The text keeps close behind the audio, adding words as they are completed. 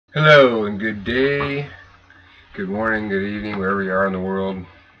Hello and good day, good morning, good evening, wherever you are in the world.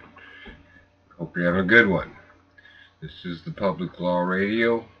 Hope you're having a good one. This is the Public Law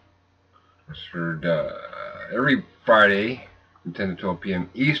Radio. It's heard every Friday from 10 to 12 p.m.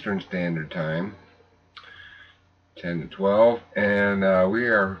 Eastern Standard Time, 10 to 12, and we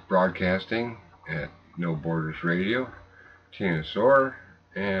are broadcasting at No Borders Radio, Tina Soar,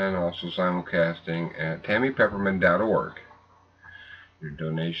 and also simulcasting at TammyPepperman.org. Your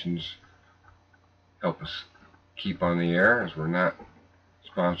donations help us keep on the air, as we're not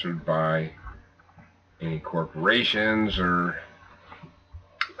sponsored by any corporations or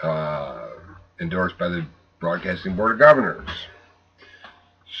uh, endorsed by the Broadcasting Board of Governors.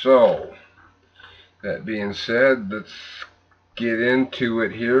 So, that being said, let's get into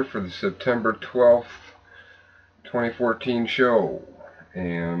it here for the September 12th, 2014 show.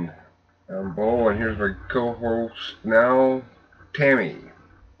 And I'm Bo, and here's my co-host now, Tammy.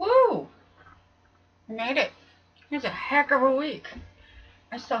 Woo! I made it. It was a heck of a week.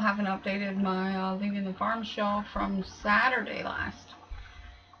 I still haven't updated my Leaving the Farm show from Saturday last.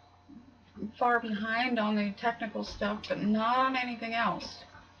 I'm far behind on the technical stuff, but not on anything else.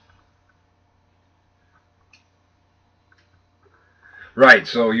 Right,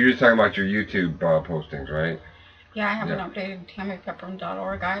 so you're just talking about your YouTube postings, right? Yeah, I haven't updated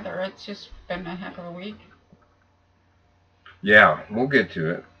TammyPepperman.org either. It's just been a heck of a week. Yeah, we'll get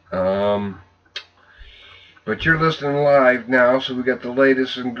to it. But you're listening live now, so we got the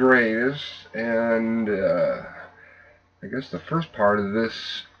latest and greatest. And I guess the first part of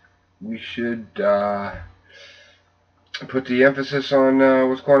this, we should put the emphasis on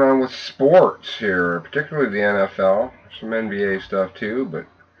what's going on with sports here, particularly the NFL. Some NBA stuff too, but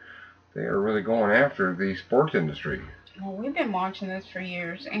they are really going after the sports industry. Well, we've been watching this for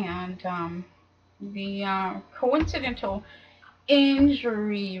years, and the coincidental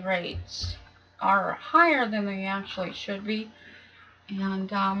injury rates are higher than they actually should be. And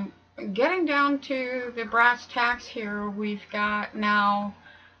getting down to the brass tacks here, we've got now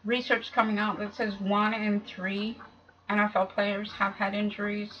research coming out that says 1 in 3 NFL players have had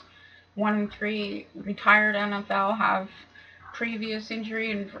injuries. 1 in 3 retired NFL have previous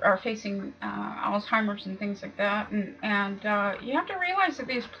injury and are facing Alzheimer's and things like that. And you have to realize that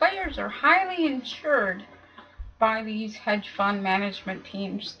these players are highly insured by these hedge fund management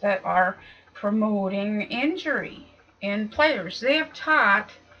teams that are promoting injury in players. They have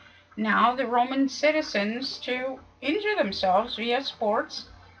taught now the Roman citizens to injure themselves via sports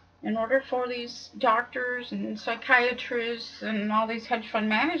in order for these doctors and psychiatrists and all these hedge fund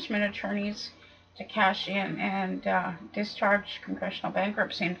management attorneys to cash in and discharge congressional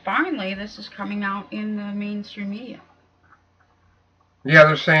bankruptcy. And finally, this is coming out in the mainstream media. Yeah,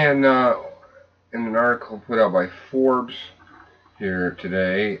 they're saying in an article put out by Forbes here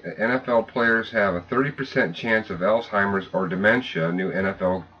today, NFL players have a 30% chance of Alzheimer's or dementia, new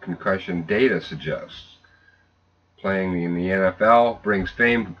NFL concussion data suggests. Playing in the NFL brings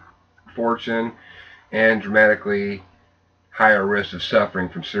fame, fortune, and dramatically higher risk of suffering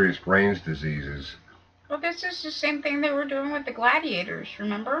from serious brain diseases. Well, this is the same thing they were doing with the gladiators,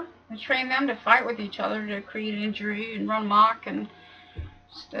 remember? They trained them to fight with each other to create injury and run amok, and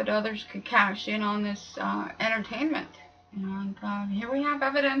so that others could cash in on this entertainment. And here we have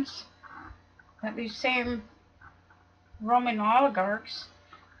evidence that these same Roman oligarchs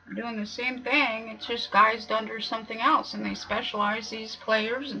are doing the same thing. It's just guised under something else, and they specialize these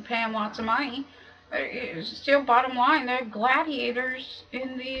players and pay them lots of money. It's still, bottom line, they're gladiators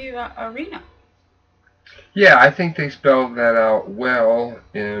in the arena. Yeah, I think they spelled that out well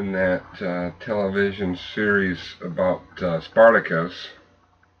in that television series about Spartacus.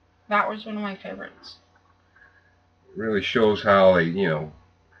 That was one of my favorites. It really shows how they,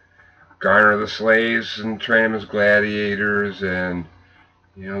 garner the slaves and train them as gladiators, and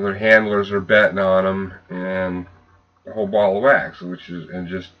their handlers are betting on them, and the whole ball of wax, which is and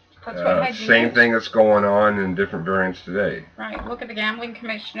just same thing that's going on in different variants today. Right. Look at the gambling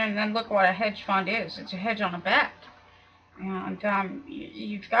commission, and then look what a hedge fund is. It's a hedge on a bet. And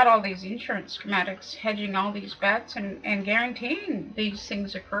you've got all these insurance schematics hedging all these bets and guaranteeing these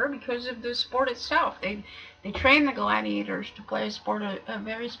things occur because of the sport itself. They train the gladiators to play a sport a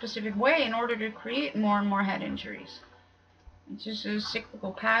very specific way in order to create more and more head injuries. It's just a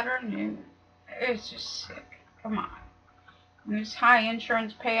cyclical pattern, and it's just sick. Come on. And there's high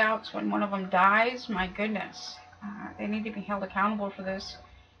insurance payouts when one of them dies. My goodness. They need to be held accountable for this.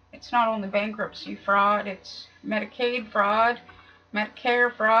 It's not only bankruptcy fraud, it's Medicaid fraud, Medicare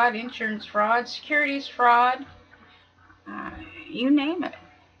fraud, insurance fraud, securities fraud, you name it.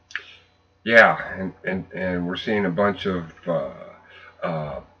 Yeah, and we're seeing a bunch of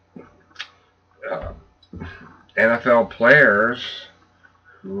NFL players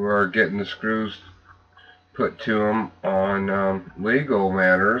who are getting the screws put to them on legal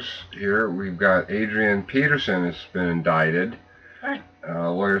matters. Here we've got Adrian Peterson has been indicted. Right.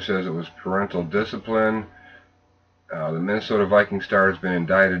 Lawyer says it was parental discipline. The Minnesota Viking star has been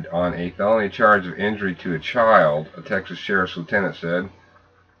indicted on a felony charge of injury to a child, a Texas sheriff's lieutenant said.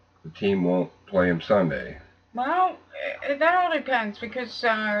 The team won't play him Sunday. Well, that all depends, because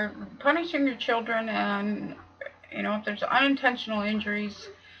punishing your children, and if there's unintentional injuries,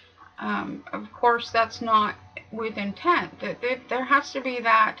 of course that's not with intent. There has to be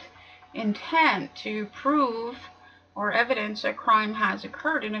that intent to prove or evidence a crime has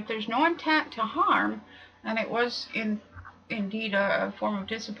occurred, and if there's no intent to harm, and it was indeed a form of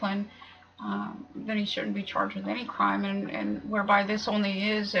discipline, then he shouldn't be charged with any crime, and whereby this only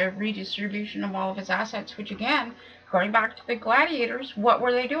is a redistribution of all of his assets, which again, going back to the gladiators, what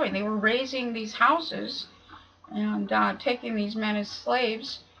were they doing? They were raising these houses and taking these men as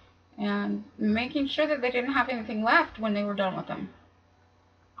slaves and making sure that they didn't have anything left when they were done with them.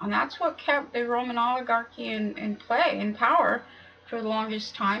 And that's what kept the Roman oligarchy in power for the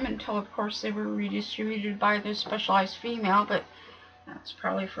longest time, until of course they were redistributed by this specialized female, but that's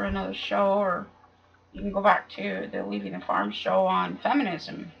probably for another show, or you can go back to the Leaving the Farm show on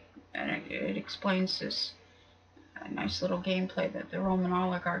feminism, and it explains this nice little gameplay that the Roman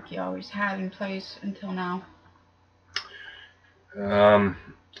oligarchy always had in place until now.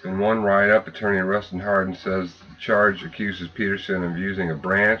 In one write-up, attorney Rustin Hardin says the charge accuses Peterson of using a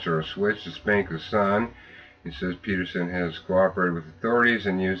branch or a switch to spank his son. He says Peterson has cooperated with authorities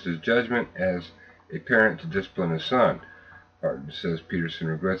and used his judgment as a parent to discipline his son. Hardin says Peterson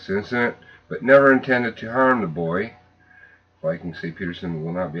regrets the incident, but never intended to harm the boy. Vikings say Peterson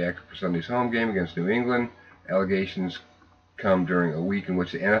will not be active for Sunday's home game against New England. Allegations come during a week in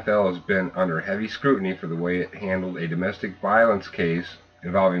which the NFL has been under heavy scrutiny for the way it handled a domestic violence case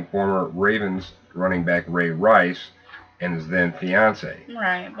involving former Ravens running back Ray Rice and his then fiance.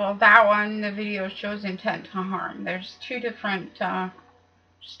 Right. Well, that one, the video shows intent to harm. There's two different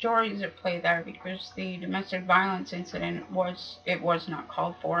stories at play there, because the domestic violence incident was not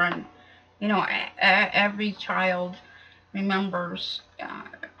called for, and every child remembers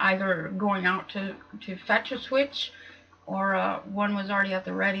either going out to fetch a switch, or one was already at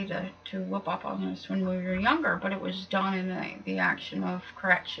the ready to whoop up on us when we were younger, but it was done in the action of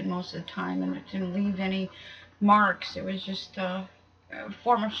correction most of the time, and it didn't leave any marks. It was just a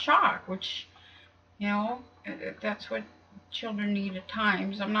form of shock, which that's what children need at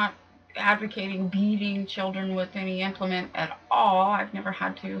times. I'm not advocating beating children with any implement at all. I've never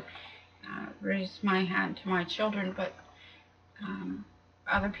had to raise my hand to my children, but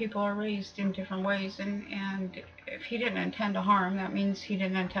other people are raised in different ways, and if he didn't intend to harm, that means he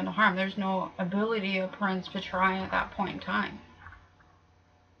didn't intend to harm. There's no ability of parents to try at that point in time.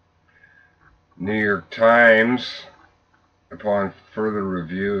 New York Times, upon further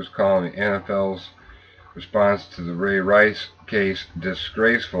review, is calling the NFL's response to the Ray Rice case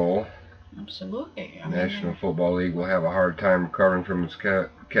disgraceful. Absolutely. The National Football League will have a hard time recovering from its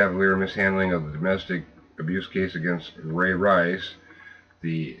cavalier mishandling of the domestic abuse case against Ray Rice,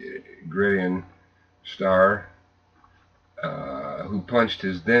 the Gridiron star, who punched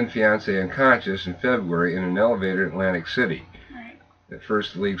his then fiancée unconscious in February in an elevator in Atlantic City. At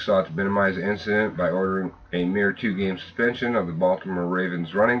first, the league sought to minimize the incident by ordering a mere 2-game suspension of the Baltimore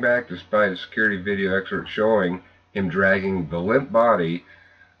Ravens running back, despite a security video excerpt showing him dragging the limp body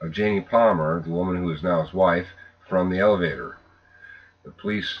of Janie Palmer, the woman who is now his wife, from the elevator. The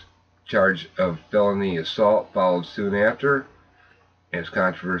police charge of felony assault followed soon after. As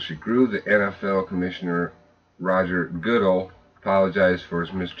controversy grew, the NFL Commissioner Roger Goodell apologized for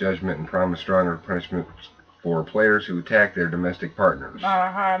his misjudgment and promised stronger punishment for players who attack their domestic partners.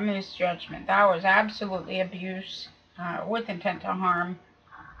 Misjudgment. That was absolutely abuse with intent to harm,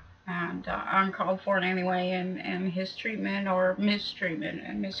 and uncalled for in any way, and his treatment or mistreatment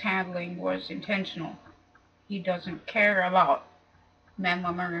and mishandling was intentional. He doesn't care about men,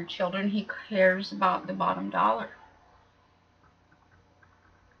 women, or children. He cares about the bottom dollar.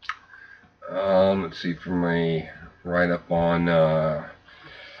 Let's see, from a write-up on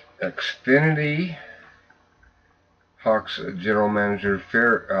Xfinity, Hawks general manager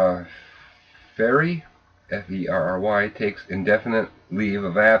Ferry, F-E-R-R-Y, takes indefinite leave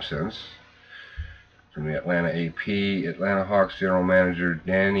of absence. From the Atlanta AP, Atlanta Hawks general manager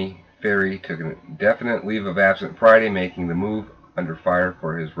Danny Ferry took an indefinite leave of absence Friday, making the move under fire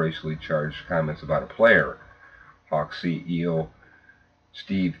for his racially charged comments about a player. Hawks CEO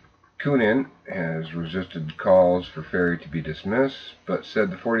Steve Koonin has resisted calls for Ferry to be dismissed, but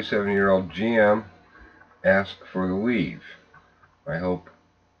said the 47-year-old GM ask for the leave. I hope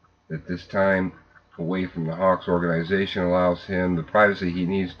that this time away from the Hawks organization allows him the privacy he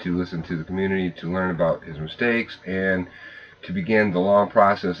needs to listen to the community, to learn about his mistakes, and to begin the long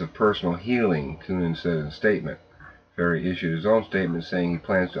process of personal healing, Coonan said in a statement. Ferry issued his own statement saying he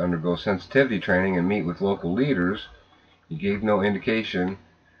plans to undergo sensitivity training and meet with local leaders. He gave no indication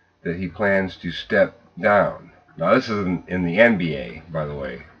that he plans to step down. Now, this is in the NBA, by the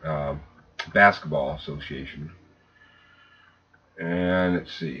way, Basketball Association. And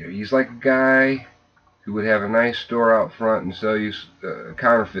let's see, he's like a guy who would have a nice store out front and sell you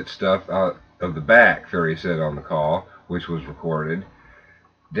counterfeit stuff out of the back, Ferry said on the call, which was recorded.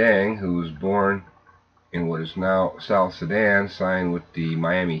 Deng, who was born in what is now South Sudan, signed with the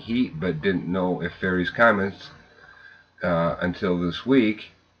Miami Heat, but didn't know if Ferry's comments until this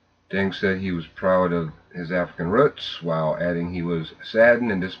week. Deng said he was proud of his African roots, while adding he was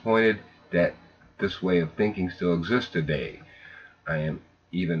saddened and disappointed that this way of thinking still exists today. I am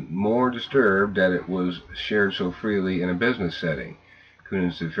even more disturbed that it was shared so freely in a business setting.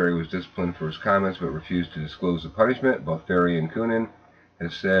 Coonan said Ferry was disciplined for his comments but refused to disclose the punishment. Both Ferry and Coonan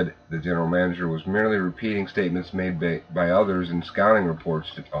have said the general manager was merely repeating statements made by others in scouting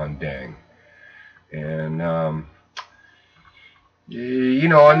reports on Deng. And you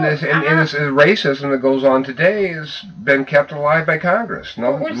know, and this racism that goes on today has been kept alive by Congress.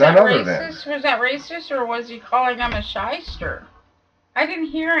 None other than. Was that racist, or was he calling him a shyster? I didn't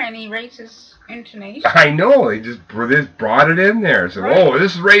hear any racist intonation. I know, they just brought it in there. So, right. Oh,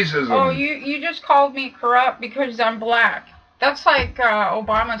 this is racism. Oh, you just called me corrupt because I'm black. That's like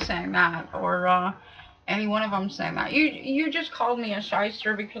Obama saying that, or any one of them saying that. You just called me a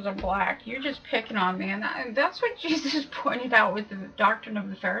shyster because I'm black. You're just picking on me, and that's what Jesus pointed out with the doctrine of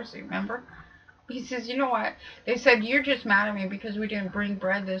the Pharisee, remember? He says, you know what? They said, you're just mad at me because we didn't bring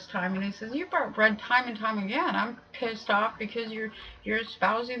bread this time. And he says, you brought bread time and time again. I'm pissed off because you're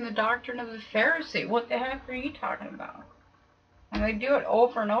espousing the doctrine of the Pharisee. What the heck are you talking about? And they do it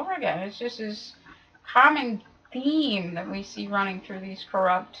over and over again. It's just this common theme that we see running through these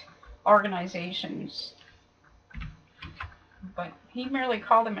corrupt organizations. But he merely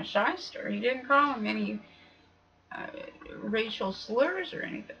called him a shyster. He didn't call him any racial slurs or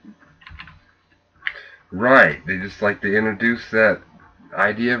anything. Right. They just like to introduce that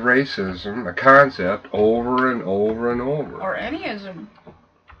idea of racism, a concept, over and over and over. Or anyism.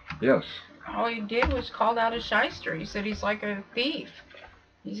 Yes. All he did was called out a shyster. He said he's like a thief.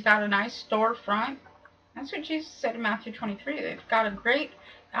 He's got a nice storefront. That's what Jesus said in Matthew 23. They've got a great...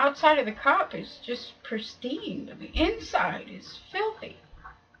 outside of the cup is just pristine, but the inside is filthy.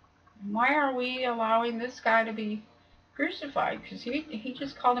 And why are we allowing this guy to be crucified? Because he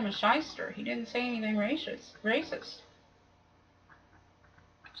just called him a shyster. He didn't say anything racist.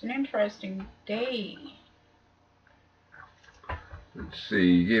 It's an interesting day. Let's see,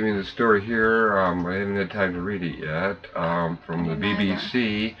 you gave me the story here. I haven't had time to read it yet. From the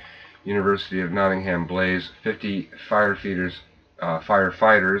BBC, University of Nottingham blaze, 50 firefighters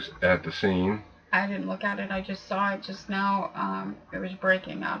at the scene. I didn't look at it. I just saw it just now. It was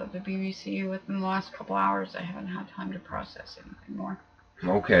breaking out of the BBC within the last couple hours. I haven't had time to process anything more.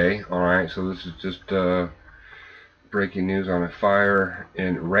 Okay, all right. So this is just breaking news on a fire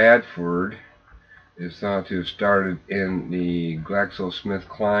in Radford. It's thought to have started in the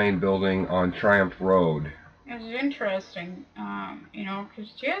GlaxoSmithKline building on Triumph Road. It's interesting, you know,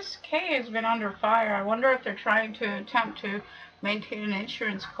 because GSK has been under fire. I wonder if they're trying to attempt to maintain an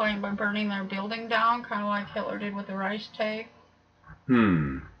insurance claim by burning their building down, kind of like Hitler did with the Reichstag.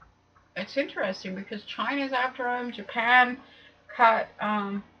 It's interesting because China's after them. Japan cut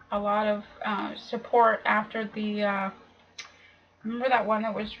a lot of support after the... remember that one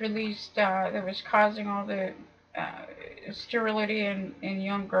that was released that was causing all the sterility in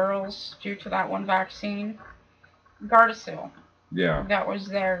young girls due to that one vaccine? Gardasil. Yeah. That was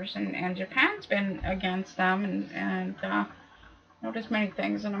theirs, and Japan's been against them, and noticed many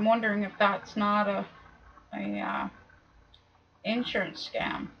things, and I'm wondering if that's not a insurance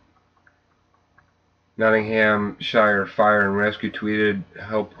scam. Nottinghamshire Fire and Rescue tweeted,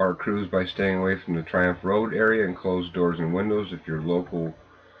 "Help our crews by staying away from the Triumph Road area and close doors and windows if you're local.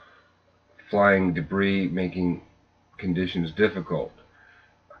 Flying debris making conditions difficult."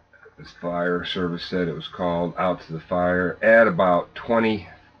 The fire service said it was called out to the fire at about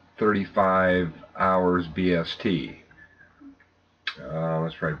 20:35 hours BST.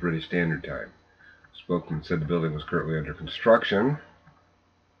 That's probably British Standard Time. Spokesman said the building was currently under construction.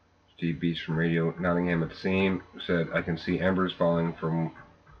 Steve Beach from Radio Nottingham at the scene said, "I can see embers falling from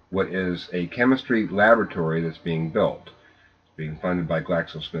what is a chemistry laboratory that's being built. It's being funded by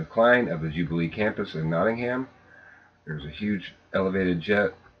GlaxoSmithKline of the Jubilee campus in Nottingham. There's a huge elevated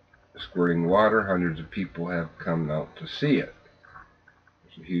jet squirting water. Hundreds of people have come out to see it.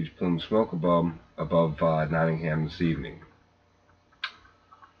 There's a huge plume of smoke above Nottingham this evening.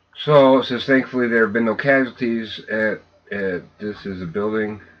 So it says, thankfully there have been no casualties at this is a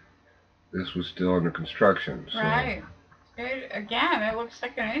building. This was still under construction. So. Right. Again, it looks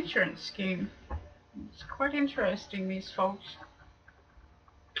like an insurance scheme. It's quite interesting, these folks.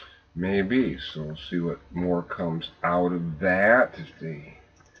 Maybe. So we'll see what more comes out of that. If they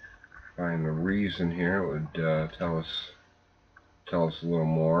find the reason here, it would tell us a little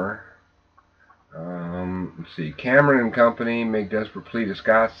more. Let's see. Cameron and company make desperate plea to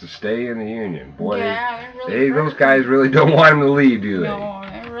Scots to stay in the Union. Boy, yeah, really those guys really don't want him to leave, do they? No,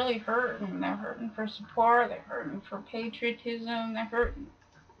 they're really hurting. They're hurting for support. They're hurting for patriotism. They're hurting.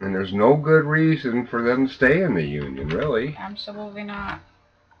 And there's no good reason for them to stay in the Union, really. Absolutely not.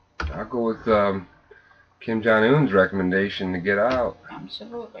 I'll go with Kim Jong-un's recommendation to get out.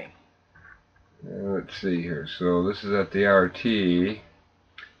 Absolutely. Let's see here. So this is at the RT.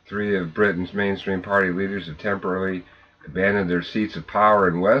 3 of Britain's mainstream party leaders have temporarily abandoned their seats of power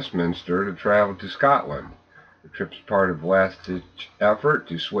in Westminster to travel to Scotland. The trip is part of a last-ditch effort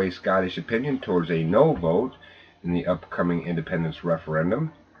to sway Scottish opinion towards a no vote in the upcoming independence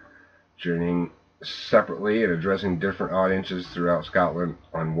referendum. Journeying separately and addressing different audiences throughout Scotland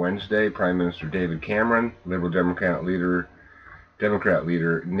on Wednesday, Prime Minister David Cameron, Liberal Democrat leader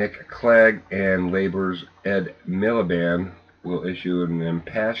Nick Clegg, and Labour's Ed Miliband will issue an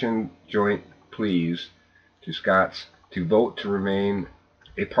impassioned joint pleas to Scots to vote to remain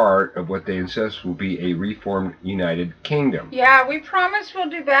a part of what they insist will be a reformed United Kingdom. Yeah, we promise we'll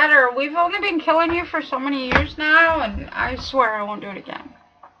do better. We've only been killing you for so many years now, and I swear I won't do it again.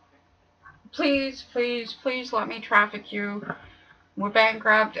 Please, please, please let me traffic you. We're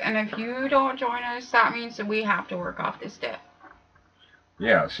bankrupt, and if you don't join us, that means that we have to work off this debt.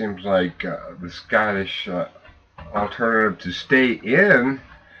 Yeah, it seems like the Scottish alternative to stay in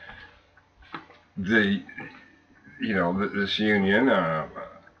the, this union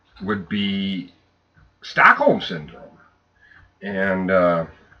would be Stockholm Syndrome. And,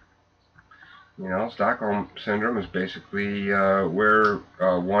 Stockholm Syndrome is basically where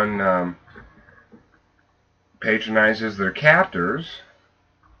one patronizes their captors.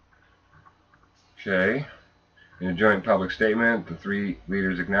 Okay. In a joint public statement, the 3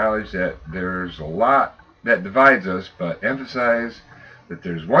 leaders acknowledge that there's a lot that divides us, but emphasize that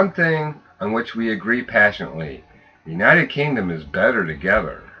there's one thing on which we agree passionately. The United Kingdom is better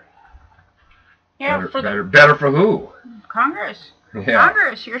together. Yeah, better for who? Congress. Yeah.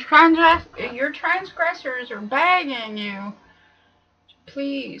 Congress, your transgressors are begging you.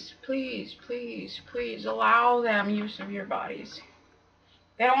 Please, please, please, please allow them use of your bodies.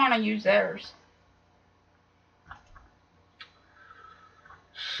 They don't want to use theirs.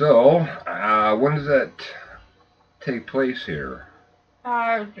 So, when does that take place here?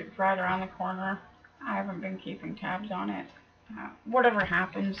 Right around the corner. I haven't been keeping tabs on it. Whatever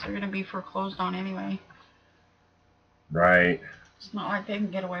happens, they're going to be foreclosed on anyway. Right. It's not like they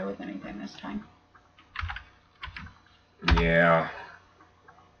can get away with anything this time. Yeah.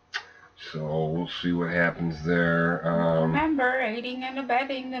 So, we'll see what happens there. Remember, aiding and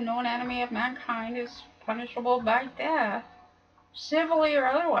abetting the known enemy of mankind is punishable by death. Civilly or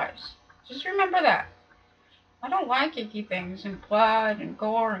otherwise. Just remember that. I don't like icky things and blood and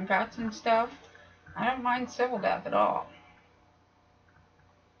gore and guts and stuff. I don't mind civil death at all.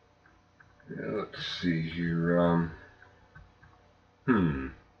 Yeah, let's see here.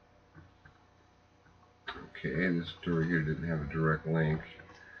 Okay, this story here didn't have a direct link.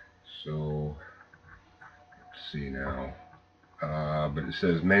 So, let's see now. But it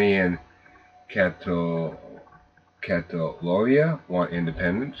says many in Catalonia want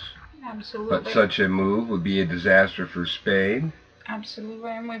independence. Absolutely. But such a move would be a disaster for Spain.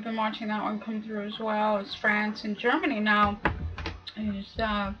 Absolutely, and we've been watching that one come through as well as France and Germany now is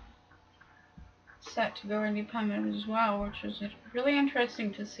set to go independent as well, which is really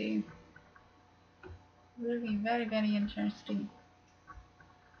interesting to see. Really very, very interesting.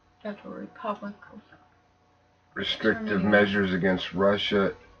 Federal Republic of Restrictive Germany. measures against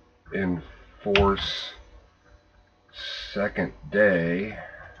Russia in force second day.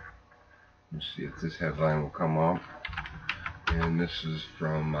 Let's see if this headline will come up. And this is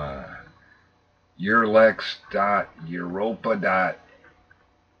from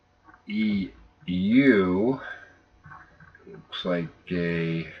Eurlex.europa.eu. Looks like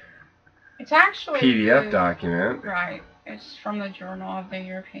a It's actually PDF document. Right. It's from the Journal of the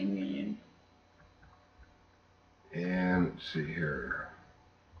European Union. And let's see here.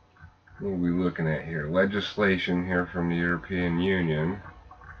 What are we looking at here? Legislation here from the European Union.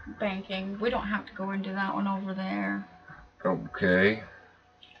 Banking. We don't have to go into that one over there. Okay.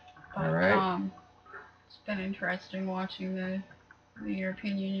 But, All right. It's been interesting watching the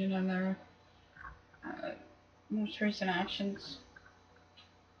European Union and their most recent actions.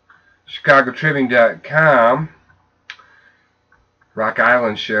 ChicagoTribune.com. Rock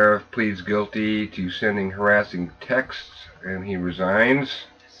Island Sheriff pleads guilty to sending harassing texts, and he resigns.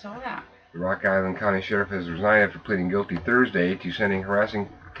 I saw that. The Rock Island County Sheriff has resigned after pleading guilty Thursday to sending harassing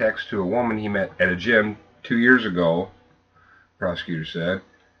texts to a woman he met at a gym 2 years ago, prosecutor said.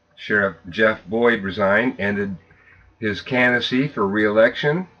 Sheriff Jeff Boyd resigned, ended his candidacy for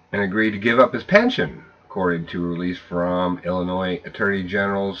re-election, and agreed to give up his pension, according to a release from Illinois Attorney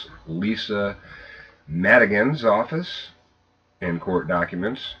General's Lisa Madigan's office and court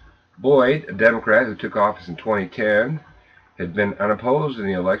documents. Boyd, a Democrat who took office in 2010, had been unopposed in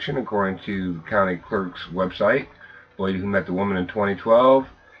the election, according to the county clerk's website. Boyd, who met the woman in 2012,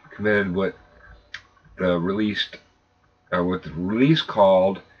 committed what the release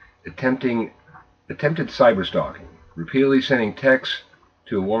called attempted cyberstalking, repeatedly sending texts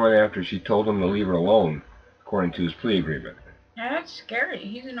to a woman after she told him to leave her alone, according to his plea agreement. Yeah, that's scary.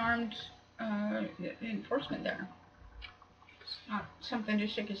 He's an armed enforcement there. It's not something to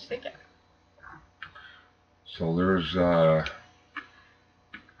shake his stick at. So there's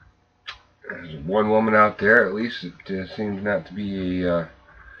one woman out there, at least it seems not to be a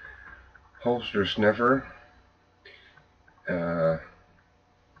holster sniffer. In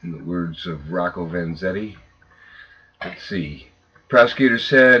the words of Rocco Vanzetti. Let's see. Prosecutor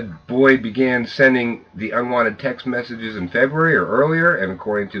said Boyd began sending the unwanted text messages in February or earlier, and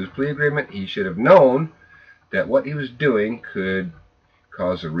according to his plea agreement, he should have known that what he was doing could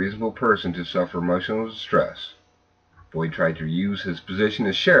cause a reasonable person to suffer emotional distress. Boyd tried to use his position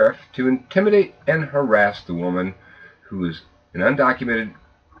as sheriff to intimidate and harass the woman, who is an undocumented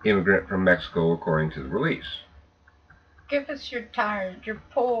immigrant from Mexico, according to the release. Give us your tired, your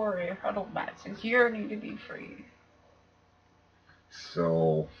poor, your huddled masses yearning to be free.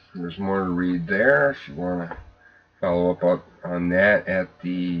 So there's more to read there if you want to follow up on that at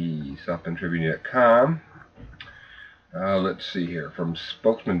the SouthBendTribune.com. Let's see here from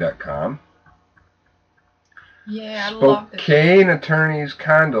Spokesman.com. Yeah, I love it. Spokane attorney's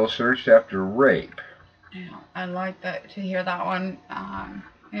condo searched after rape. Yeah, I like that to hear that one.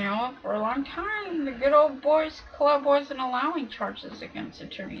 For a long time, the good old boys club wasn't allowing charges against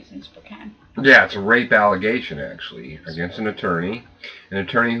attorneys in Spokane. Yeah, it's a rape allegation, actually, against an attorney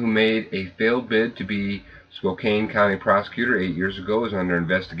who made a failed bid to be Spokane County prosecutor 8 years ago is under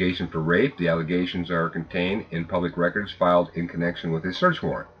investigation for rape. The allegations are contained in public records filed in connection with a search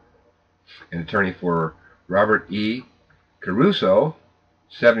warrant. An attorney for Robert E. Caruso,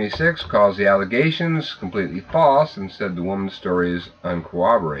 76, calls the allegations completely false and said the woman's story is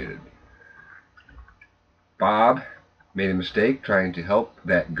uncorroborated. Bob made a mistake trying to help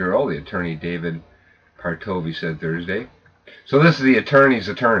that girl, the attorney David Partovi said Thursday. So this is the attorney's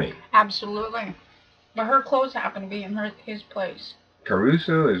attorney. Absolutely. But her clothes happen to be in his place.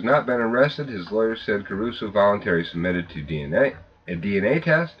 Caruso has not been arrested. His lawyer said Caruso voluntarily submitted to a DNA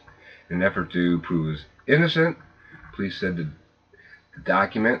test in an effort to prove his innocent. Police said the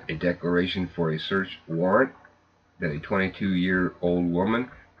document, a declaration for a search warrant that a 22-year-old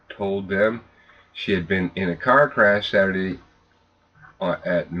woman told them she had been in a car crash Saturday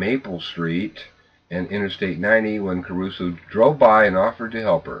at Maple Street and Interstate 90 when Caruso drove by and offered to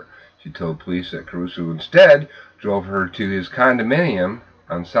help her. She told police that Caruso instead drove her to his condominium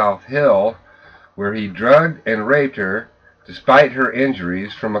on South Hill, where he drugged and raped her despite her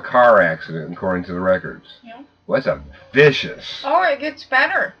injuries from a car accident, according to the records. Yeah. Well, that's a vicious, Oh, it gets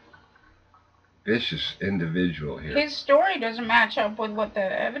better. vicious individual here. His story doesn't match up with what the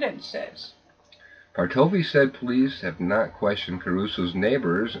evidence says. Partovi said police have not questioned Caruso's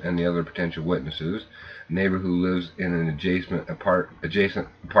neighbors and the other potential witnesses. A neighbor who lives in an adjacent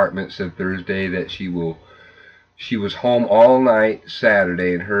apartment said Thursday that she was home all night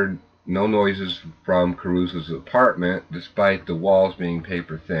Saturday and heard no noises from Caruso's apartment, despite the walls being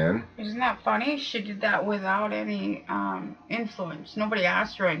paper thin. Isn't that funny? She did that without any influence. Nobody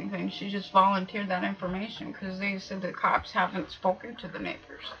asked her anything. She just volunteered that information because they said the cops haven't spoken to the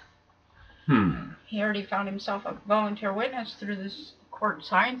neighbors. He already found himself a volunteer witness through this Court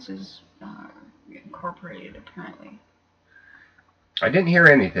Sciences Incorporated, apparently. I didn't hear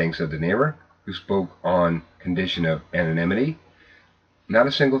anything, said the neighbor, who spoke on condition of anonymity. Not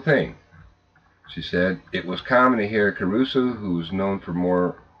a single thing. She said it was common to hear Caruso, who was known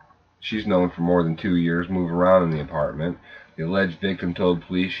for she's known for more than 2 years, move around in the apartment. The alleged victim told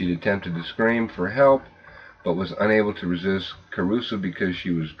police she'd attempted to scream for help, but was unable to resist Caruso because she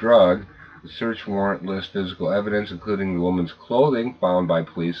was drugged. The search warrant lists physical evidence, including the woman's clothing found by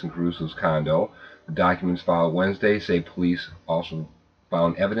police in Caruso's condo. The documents filed Wednesday say police also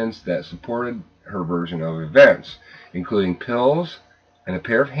found evidence that supported her version of events, including pills and a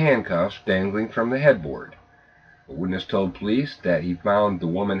pair of handcuffs dangling from the headboard. A witness told police that he found the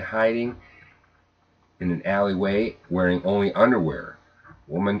woman hiding in an alleyway wearing only underwear.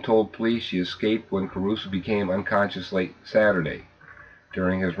 The woman told police she escaped when Caruso became unconscious late Saturday.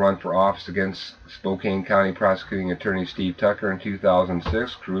 During his run for office against Spokane County Prosecuting Attorney Steve Tucker in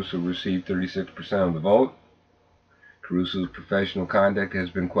 2006, Caruso received 36% of the vote. Caruso's professional conduct has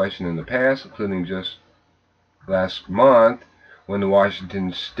been questioned in the past, including just last month when the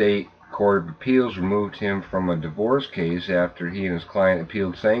Washington State Court of Appeals removed him from a divorce case after he and his client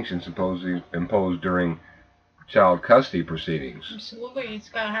appealed sanctions imposed during child custody proceedings. Absolutely, he's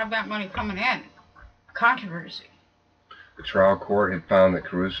got to have that money coming in. Controversy. The trial court had found that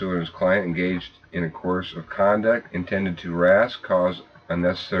Caruso and his client engaged in a course of conduct intended to harass, cause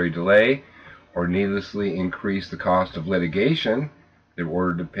unnecessary delay, or needlessly increase the cost of litigation. They were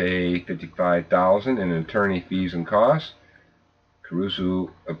ordered to pay $55,000 in attorney fees and costs.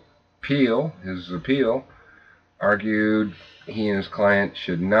 Caruso his appeal, argued he and his client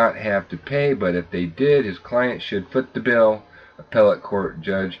should not have to pay, but if they did, his client should foot the bill. Appellate court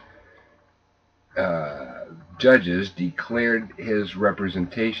judges declared his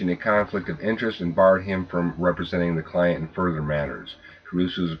representation a conflict of interest and barred him from representing the client in further matters.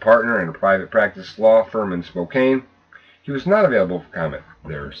 Caruso is a partner in a private practice law firm in Spokane. He was not available for comment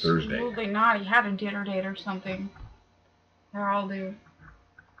there Thursday. Absolutely not. He had a dinner date or something. They're all due.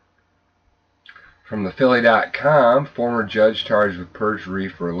 From the Philly.com, former judge charged with perjury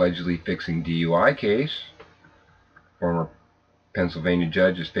for allegedly fixing DUI case. Former Pennsylvania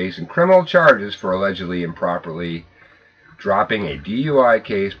judge is facing criminal charges for allegedly improperly dropping a DUI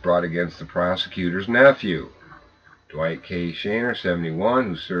case brought against the prosecutor's nephew. Dwight K. Shaner, 71,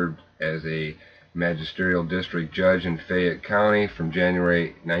 who served as a magisterial district judge in Fayette County from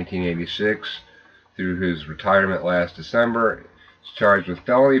January 1986 through his retirement last December, is charged with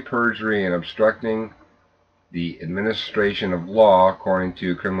felony perjury and obstructing the administration of law, according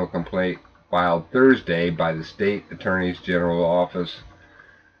to a criminal complaint filed Thursday by the State Attorney's General Office.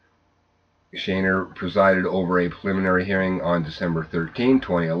 Shaner presided over a preliminary hearing on December 13,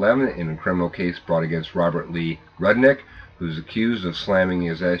 2011, in a criminal case brought against Robert Lee Rudnick, who is accused of slamming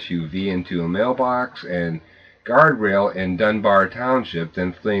his SUV into a mailbox and guardrail in Dunbar Township,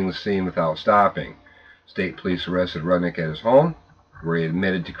 then fleeing the scene without stopping. State police arrested Rudnick at his home, where he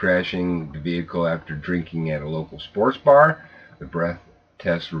admitted to crashing the vehicle after drinking at a local sports bar. The breath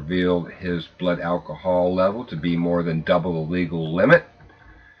test revealed his blood alcohol level to be more than double the legal limit.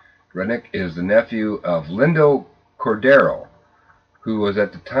 Rudnick is the nephew of Lindo Cordero, who was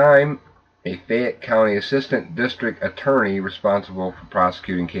at the time a Fayette County Assistant District Attorney responsible for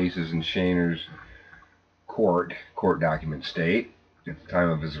prosecuting cases in Shaner's court documents state. At the time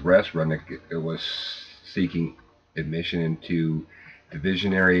of his arrest, Rudnick was seeking admission into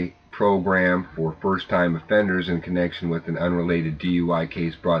divisionary program for first-time offenders in connection with an unrelated DUI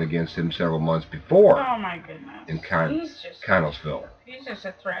case brought against him several months before. Oh my goodness. In Connellsville. He's just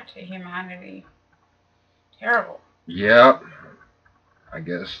a threat to humanity. Terrible. Yep. I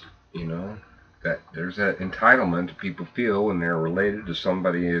guess, that there's that entitlement people feel when they're related to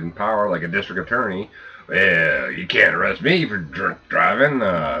somebody in power, like a district attorney. Well, you can't arrest me for drunk driving.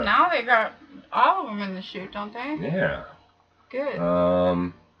 Now they got all of them in the chute, don't they? Yeah. Good.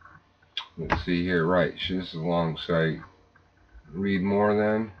 Let's see here. Right. This is a long site. Read more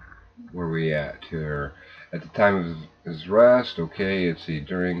then. Where are we at here? At the time of his arrest, okay, let's see.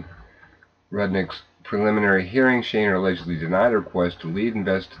 During Rudnick's preliminary hearing, Shaner allegedly denied a request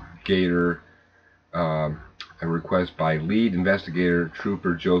by lead investigator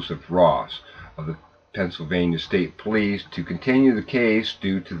Trooper Joseph Ross of the Pennsylvania State Police to continue the case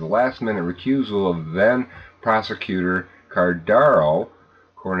due to the last-minute recusal of then prosecutor Cordero,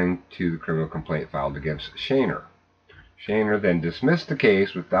 according to the criminal complaint filed against Shaner. Shaner then dismissed the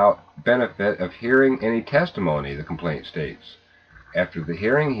case without benefit of hearing any testimony, the complaint states. After the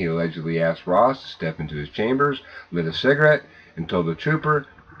hearing, he allegedly asked Ross to step into his chambers, lit a cigarette, and told the trooper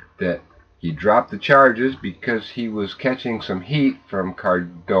that he dropped the charges because he was catching some heat from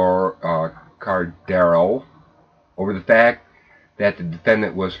Cordero over the fact that the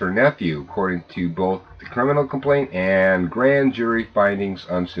defendant was her nephew, according to both the criminal complaint and grand jury findings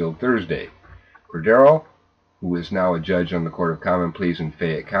unsealed Thursday. Cordero who is now a judge on the Court of Common Pleas in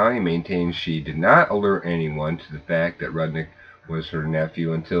Fayette County, maintains she did not alert anyone to the fact that Rudnick was her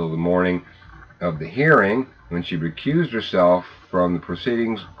nephew until the morning of the hearing, when she recused herself from the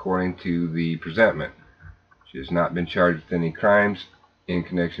proceedings, according to the presentment. She has not been charged with any crimes in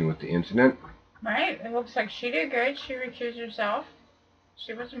connection with the incident. Right, it looks like she did good. She recused herself.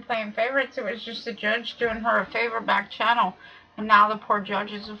 She wasn't playing favorites. It was just the judge doing her a favor back channel. And now the poor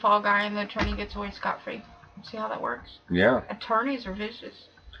judge is a fall guy and the attorney gets away scot-free. See how that works? Yeah. Attorneys are vicious.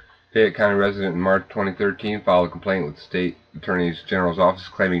 Fayette County resident in March 2013 filed a complaint with the State Attorney General's office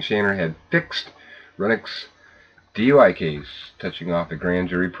claiming Shaner had fixed Rudnick's DUI case, touching off a grand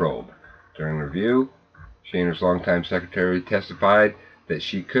jury probe. During review, Shaner's longtime secretary testified that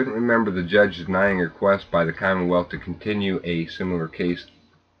she couldn't remember the judge denying a request by the Commonwealth to continue a similar case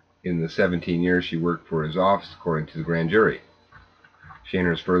in the 17 years she worked for his office, according to the grand jury.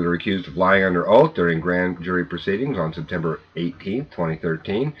 Shaner is further accused of lying under oath during grand jury proceedings on September 18,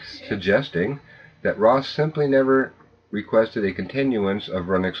 2013, suggesting that Ross simply never requested a continuance of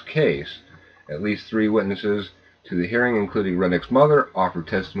Rudnick's case. At least 3 witnesses to the hearing, including Rudnick's mother, offered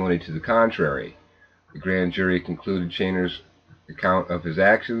testimony to the contrary. The grand jury concluded Shaner's account of his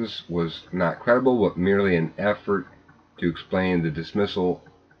actions was not credible, but merely an effort to explain the dismissal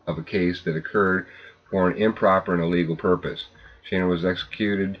of a case that occurred for an improper and illegal purpose. Shaner was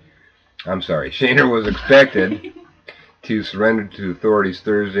expected to surrender to authorities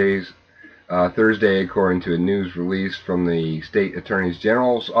Thursday, according to a news release from the State Attorney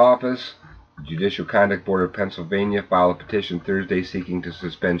General's office. The Judicial Conduct Board of Pennsylvania filed a petition Thursday seeking to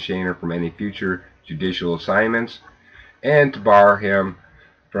suspend Shaner from any future judicial assignments and to bar him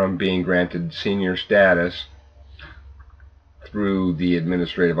from being granted senior status through the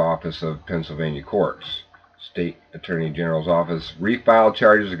Administrative Office of Pennsylvania Courts. State Attorney General's office refiled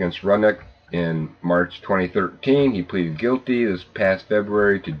charges against Rudnick in March 2013. He pleaded guilty this past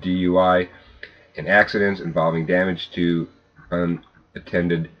February to DUI and accidents involving damage to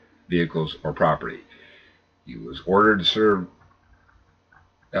unattended vehicles or property. He was ordered to serve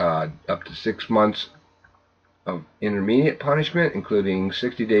up to 6 months of intermediate punishment, including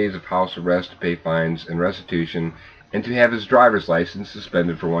 60 days of house arrest to pay fines and restitution, and to have his driver's license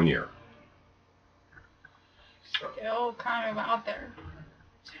suspended for 1 year. Still kind of out there.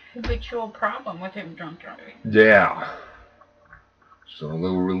 Habitual problem with him drunk driving. Yeah. So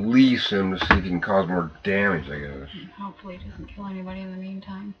they'll release him to see if he can cause more damage, I guess. Hopefully he doesn't kill anybody in the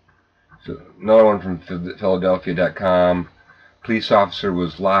meantime. So another one from Philadelphia.com. Police officer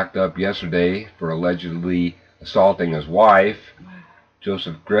was locked up yesterday for allegedly assaulting his wife.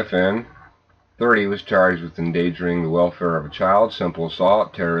 Joseph Griffin, 30, was charged with endangering the welfare of a child, simple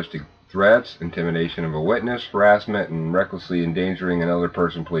assault, terroristic threats, intimidation of a witness, harassment, and recklessly endangering another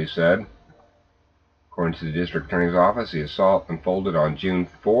person, police said. According to the district attorney's office, the assault unfolded on June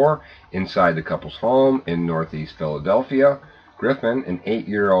 4 inside the couple's home in northeast Philadelphia. Griffin, an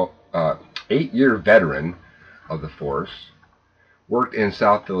 8-year veteran of the force, worked in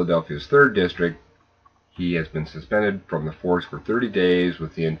South Philadelphia's 3rd District. He has been suspended from the force for 30 days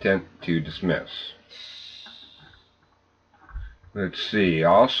with the intent to dismiss. Let's see,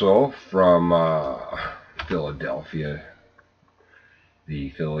 also from Philadelphia, the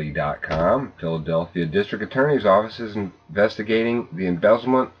Philly.com, Philadelphia District Attorney's Office is investigating the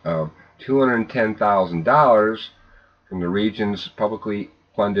embezzlement of $210,000 from the region's publicly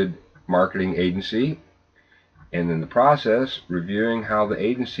funded marketing agency, and in the process reviewing how the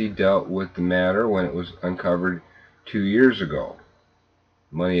agency dealt with the matter when it was uncovered 2 years ago.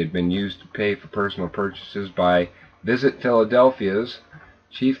 Money had been used to pay for personal purchases by Visit Philadelphia's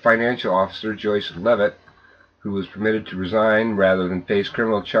Chief Financial Officer Joyce Levitt, who was permitted to resign rather than face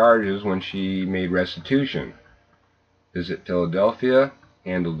criminal charges when she made restitution. Visit Philadelphia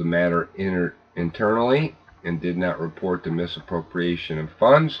handled the matter internally and did not report the misappropriation of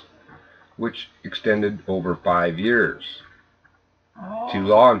funds, which extended over 5 years, to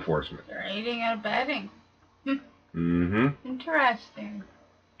law enforcement. They're aiding and abetting. Mm-hmm. Interesting.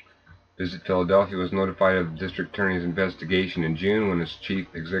 Visit Philadelphia was notified of the district attorney's investigation in June when its chief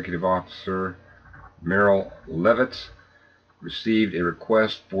executive officer, Merrill Levitz, received a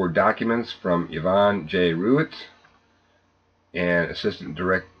request for documents from Yvonne J. Ruitt, an assistant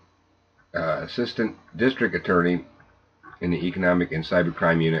district attorney in the Economic and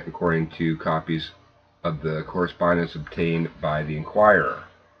Cybercrime Unit, according to copies of the correspondence obtained by the Inquirer.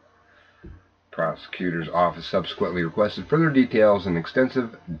 Prosecutor's office subsequently requested further details and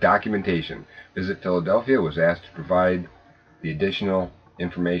extensive documentation. Visit Philadelphia was asked to provide the additional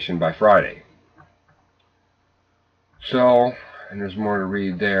information by Friday. So, and there's more to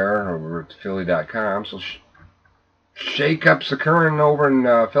read there over at Philly.com. So shake-ups occurring over in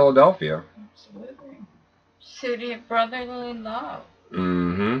Philadelphia. Absolutely. City of brotherly love.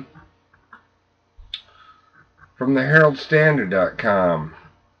 Mm-hmm. From the HeraldStandard.com,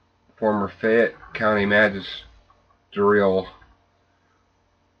 former Fayette County Magisterial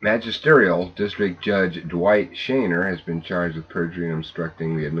District Judge Dwight Shaner has been charged with perjury and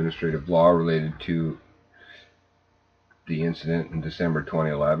obstructing the administrative law related to the incident in December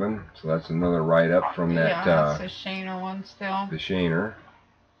 2011. So that's another write-up from that. Yeah, it's the Shaner one still. The Shaner.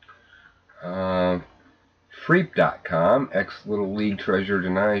 Freep.com, ex-Little League treasurer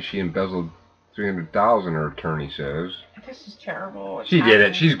denies she embezzled $300,000, her attorney says. This is terrible. She did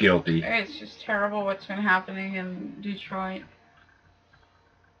it. She's guilty. It's just terrible what's been happening in Detroit.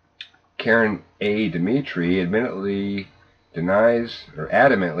 Karen A. Dimitri adamantly denies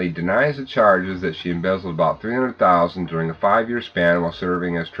the charges that she embezzled about $300,000 during a 5-year span while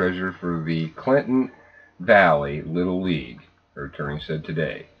serving as treasurer for the Clinton Valley Little League, her attorney said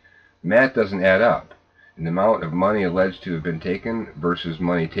today. The math doesn't add up. And the amount of money alleged to have been taken versus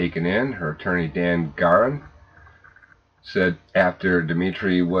money taken in, her attorney Dan Garan said after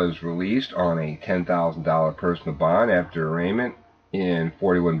Dimitri was released on a $10,000 personal bond after arraignment in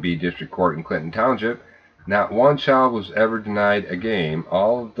 41B District Court in Clinton Township, not one child was ever denied a game.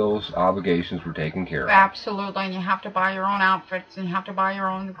 All of those obligations were taken care of. Absolutely, and you have to buy your own outfits, and you have to buy your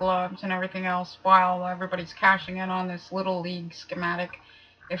own gloves and everything else while everybody's cashing in on this Little League schematic.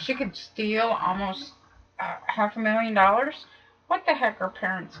 If she could steal almost $500,000, what the heck are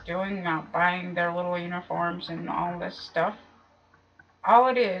parents doing about buying their little uniforms and all this stuff? All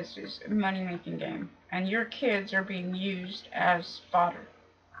it is a money-making game, and your kids are being used as fodder,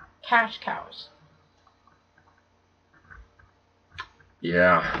 cash cows.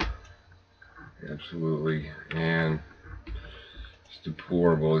 Yeah, absolutely, and it's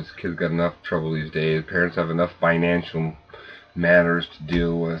deplorable. These kids got enough trouble these days. Parents have enough financial matters to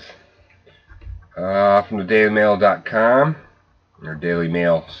deal with. From the dailymail.com, or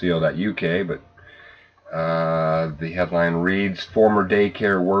dailymail.co.uk, but the headline reads, former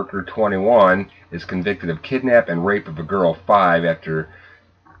daycare worker 21 is convicted of kidnap and rape of a girl 5 after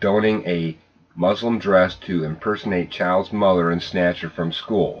donning a Muslim dress to impersonate child's mother and snatch her from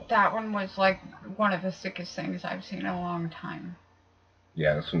school. That one was like one of the sickest things I've seen in a long time.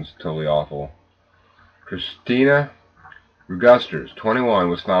 Yeah, this one's totally awful. Christina Rugusters, 21,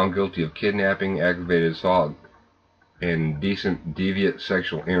 was found guilty of kidnapping, aggravated assault, and deviant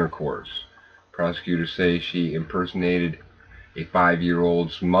sexual intercourse. Prosecutors say she impersonated a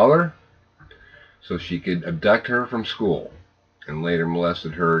 5-year-old's mother so she could abduct her from school and later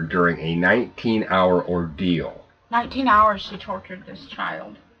molested her during a 19-hour ordeal. 19 hours she tortured this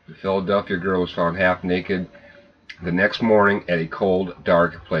child. The Philadelphia girl was found half naked the next morning at a cold,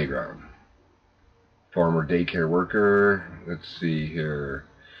 dark playground. Former daycare worker, let's see here.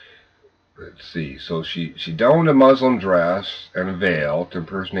 So she donned a Muslim dress and a veil to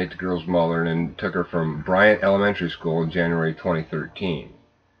impersonate the girl's mother and then took her from Bryant Elementary School in January 2013.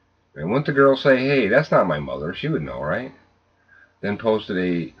 And wouldn't the girl say, hey, that's not my mother? She would know, right? Then posed as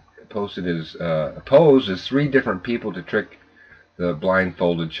 3 different people to trick the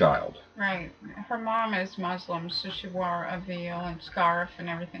blindfolded child. Right. Her mom is Muslim, so she wore a veil and scarf and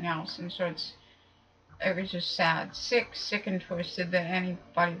everything else, and so it was just sad. Sick and twisted that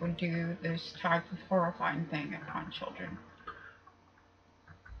anybody would do this type of horrifying thing upon children.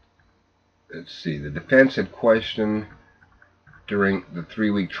 Let's see. The defense had questioned during the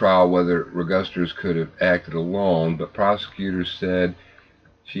 3-week trial whether Rugusters could have acted alone, but prosecutors said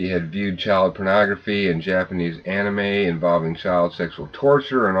she had viewed child pornography and Japanese anime involving child sexual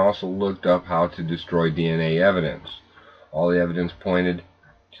torture and also looked up how to destroy DNA evidence. All the evidence pointed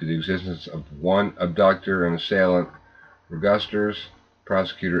to the existence of one abductor and assailant. Rugusters,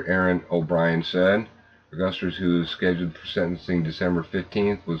 prosecutor Aaron O'Brien said. Rugusters, who is scheduled for sentencing December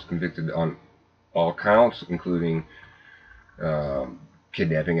 15th, was convicted on all counts, including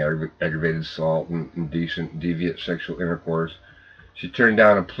kidnapping, aggravated assault, and indecent, deviant sexual intercourse. She turned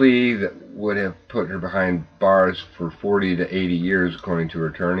down a plea that would have put her behind bars for 40 to 80 years, according to her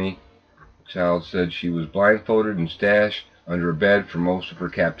attorney. The child said she was blindfolded and stashed under a bed for most of her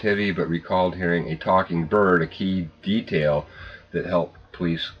captivity, but recalled hearing a talking bird, a key detail that helped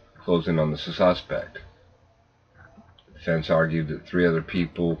police close in on the suspect. The defense argued that 3 other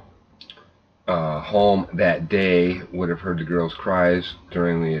people home that day would have heard the girl's cries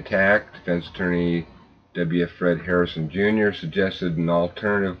during the attack. Defense attorney W. Fred Harrison Jr. suggested an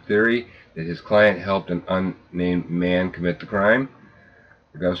alternative theory that his client helped an unnamed man commit the crime.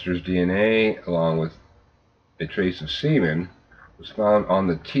 Rugusters' DNA, along with a trace of semen, was found on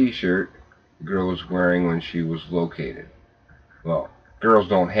the t-shirt the girl was wearing when she was located. Well, girls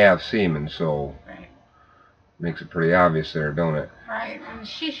don't have semen, so Right. makes it pretty obvious there, don't it? Right. And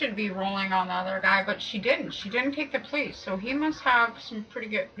she should be rolling on the other guy, but she didn't. She didn't take the police, so he must have some pretty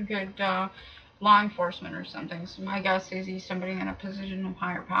good law enforcement or something. So my guess is he's somebody in a position of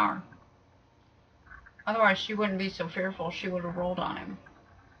higher power. Otherwise, she wouldn't be so fearful. She would have rolled on him.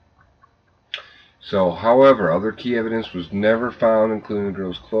 So, however, other key evidence was never found, including the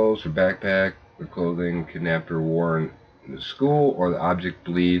girl's clothes, her backpack, the clothing kidnapper wore in the school, or the object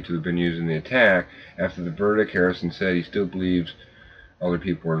believed to have been used in the attack. After the verdict, Harrison said he still believes other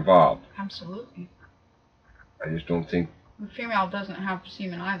people were involved. Absolutely. I just don't think. The female doesn't have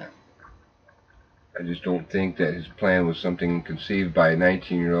semen either. I just don't think that his plan was something conceived by a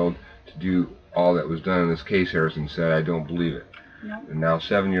 19-year-old to do all that was done in this case, Harrison said. I don't believe it. No. The now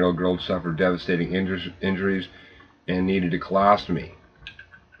 7-year-old girl suffered devastating injuries and needed a colostomy.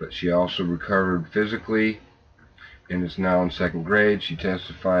 But she also recovered physically and is now in 2nd grade. She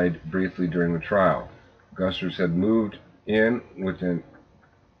testified briefly during the trial. Gusters had moved in with an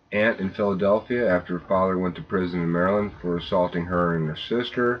aunt in Philadelphia after her father went to prison in Maryland for assaulting her and her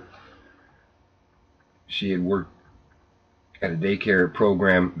sister. She had worked at a daycare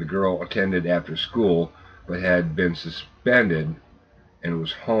program the girl attended after school, but had been suspended and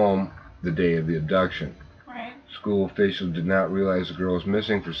was home the day of the abduction. Right. School officials did not realize the girl was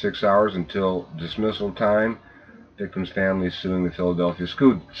missing for 6 hours until dismissal time. Victim's family is suing the Philadelphia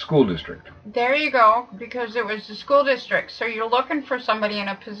school district. There you go, because it was the school district. So you're looking for somebody in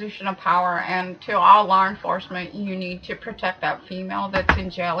a position of power, and to all law enforcement, you need to protect that female that's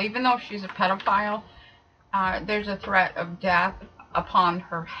in jail. Even though she's a pedophile, there's a threat of death upon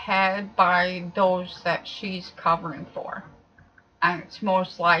her head by those that she's covering for. And it's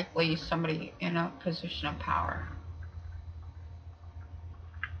most likely somebody in a position of power.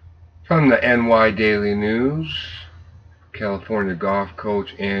 From the NY Daily News, California golf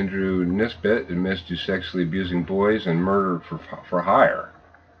coach Andrew Nisbet admits to sexually abusing boys and murder for hire.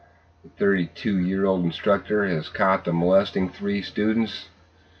 The 32-year-old instructor has caught them molesting 3 students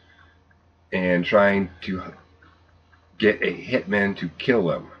and trying to get a hitman to kill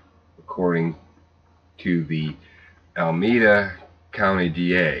them, according to the Alameda County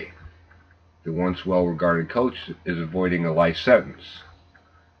DA. The once well-regarded coach is avoiding a life sentence.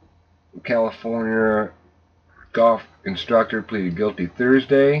 The California golf instructor pleaded guilty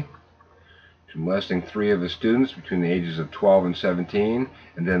Thursday to molesting 3 of his students between the ages of 12 and 17,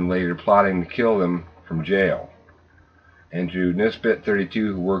 and then later plotting to kill them from jail. Andrew Nisbet,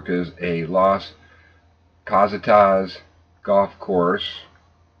 32, who worked as a Los Casitas golf course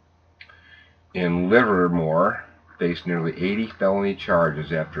in Livermore, faced nearly 80 felony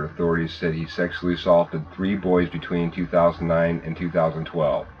charges after authorities said he sexually assaulted 3 boys between 2009 and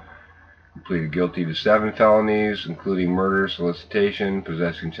 2012. He pleaded guilty to 7 felonies, including murder, solicitation,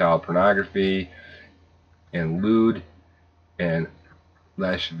 possessing child pornography, and lewd and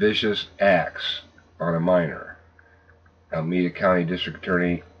lascivious acts on a minor. Alameda County District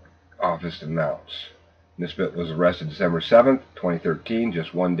Attorney Office announced. Nisbet was arrested December 7th, 2013,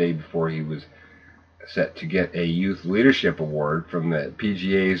 just 1 day before he was set to get a Youth Leadership Award from the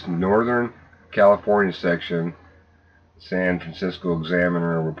PGA's Northern California section, San Francisco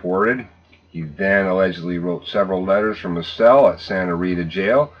Examiner reported. He then allegedly wrote several letters from a cell at Santa Rita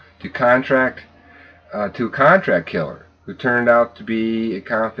Jail to a contract killer, who turned out to be a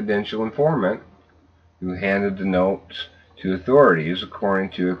confidential informant who handed the notes to authorities, according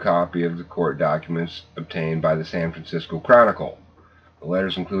to a copy of the court documents obtained by the San Francisco Chronicle. The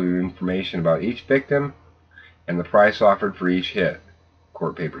letters included information about each victim and the price offered for each hit,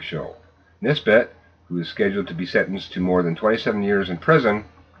 court papers show. Nisbet, who is scheduled to be sentenced to more than 27 years in prison,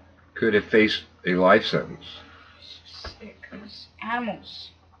 could have faced a life sentence. Sick. Those animals.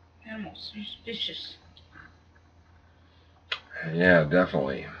 Animals. They're vicious. Yeah,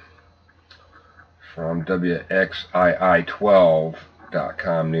 definitely. From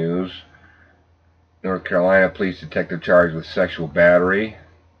WXII12.com news, North Carolina police detective charged with sexual battery.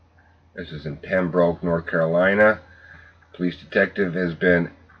 This is in Pembroke, North Carolina. Police detective has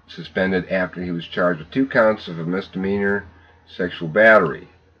been suspended after he was charged with 2 counts of a misdemeanor sexual battery.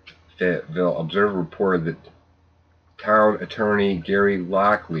 Fayetteville Observer reported that town attorney Gary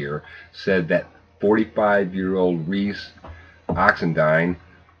Locklear said that 45-year-old Reese Oxendine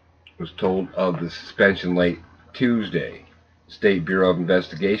was told of the suspension late Tuesday. The State Bureau of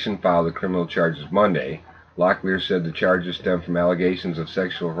Investigation filed the criminal charges Monday. Locklear said the charges stem from allegations of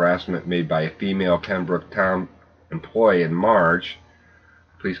sexual harassment made by a female Pembroke town employee in March.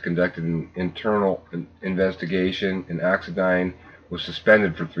 Police conducted an internal investigation, and Oxendine was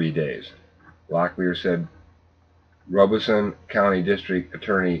suspended for 3 days. Locklear said Robeson County District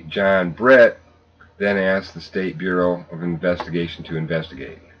Attorney John Britt then asked the State Bureau of Investigation to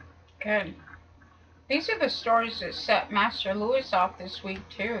investigate. Good. These are the stories that set Master Lewis off this week,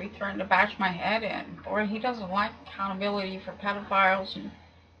 too. He threatened to bash my head in. Boy, he doesn't like accountability for pedophiles and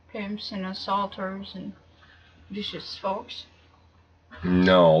pimps and assaulters and vicious folks.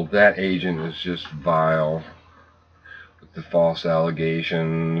 No, that agent is just vile with the false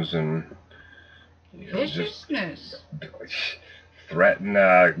allegations and viciousness.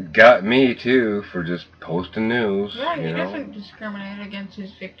 Threatened, got me too for just posting news. Right, he doesn't discriminate against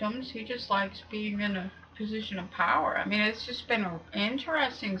his victims. He just likes being in a position of power. I mean, it's just been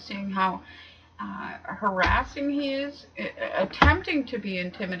interesting seeing how harassing he is, attempting to be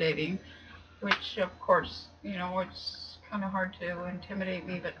intimidating, which of course, it's kind of hard to intimidate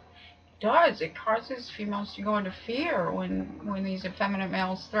me, but it causes females to go into fear when these effeminate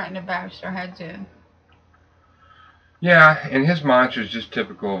males threaten to bash their heads in. Yeah, and his mantra is just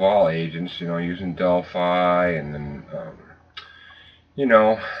typical of all agents, using Delphi and then,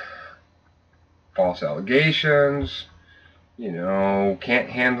 false allegations, can't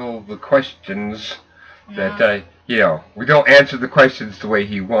handle the questions that, we don't answer the questions the way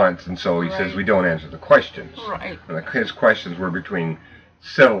he wants, and so he says we don't answer the questions. Right. And his questions were between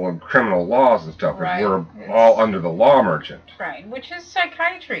civil and criminal laws and stuff, right. We're all under the law merchant. Right, which is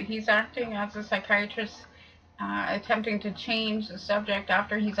psychiatry. He's acting as a psychiatrist, attempting to change the subject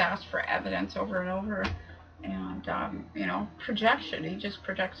after he's asked for evidence over and over. And, projection. He just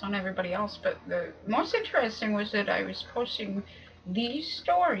projects on everybody else. But the most interesting was that I was posting these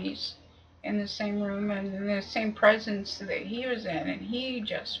stories in the same room and in the same presence that he was in. And he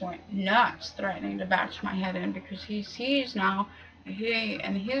just went nuts, threatening to bash my head in because he sees now he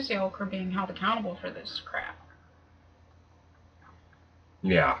and his ilk are being held accountable for this crap.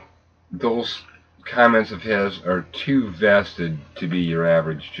 Yeah. Those comments of his are too vested to be your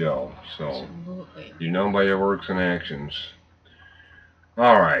average Joe. So absolutely. You're known by your works and actions.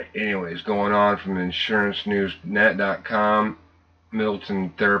 Alright, anyways, going on from InsuranceNewsNet.com. Middleton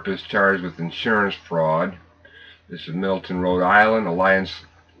therapist charged with insurance fraud. This is Middleton, Rhode Island.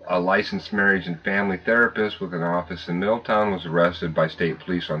 A licensed marriage and family therapist with an office in Middletown was arrested by state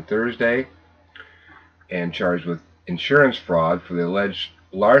police on Thursday and charged with insurance fraud for the alleged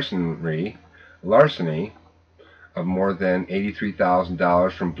larceny of more than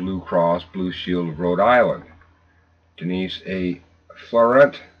 $83,000 from Blue Cross Blue Shield of Rhode Island. Denise A.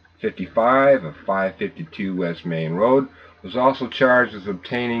 Florent, 55, of 552 West Main Road, was also charged with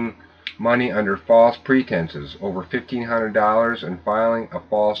obtaining money under false pretenses, over $1,500, and filing a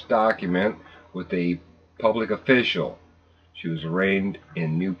false document with a public official. She was arraigned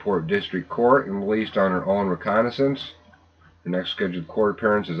in Newport District Court and released on her own reconnaissance. Her next scheduled court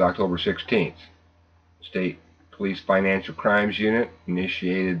appearance is October 16th. State Police Financial Crimes Unit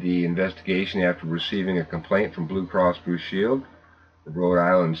initiated the investigation after receiving a complaint from Blue Cross Blue Shield, the Rhode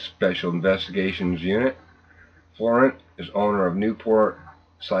Island Special Investigations Unit. Florent is owner of Newport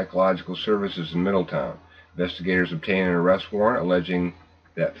Psychological Services in Middletown. Investigators obtained an arrest warrant alleging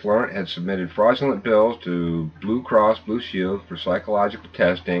that Florent had submitted fraudulent bills to Blue Cross Blue Shield for psychological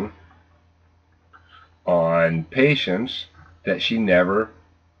testing on patients that she never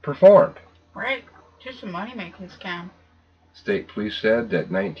performed. Right. Just a money-making scam. State police said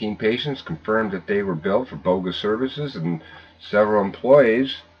that 19 patients confirmed that they were billed for bogus services, and several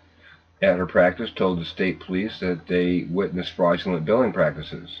employees at her practice told the state police that they witnessed fraudulent billing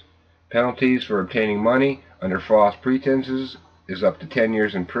practices. Penalties for obtaining money under false pretenses is up to 10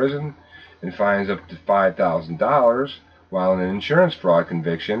 years in prison and fines up to $5,000, while an insurance fraud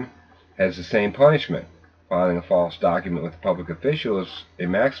conviction has the same punishment. Filing a false document with a public official is a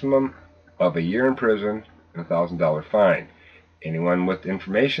maximum of a year in prison and a $1,000 fine. Anyone with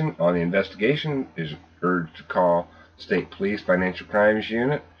information on the investigation is urged to call State Police Financial Crimes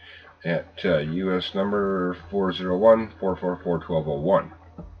Unit at U.S. number 401-444-1201.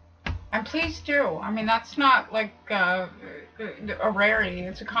 And please do. I mean, that's not like a rarity.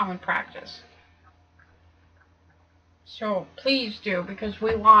 It's a common practice. So please do, because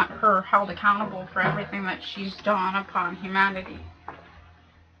we want her held accountable for everything that she's done upon humanity.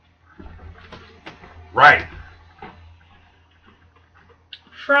 Right.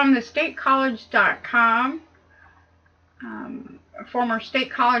 From thestatecollege.com, a former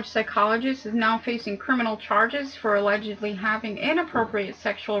State College psychologist is now facing criminal charges for allegedly having inappropriate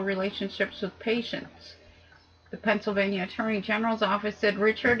sexual relationships with patients. The Pennsylvania Attorney General's office said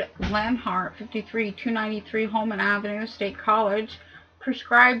Richard Lenhart, 53, 293 Holman Avenue, State College,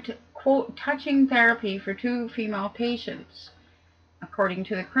 prescribed, quote, touching therapy for 2 female patients. according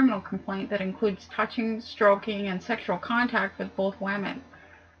to the criminal complaint that includes touching, stroking, and sexual contact with both women.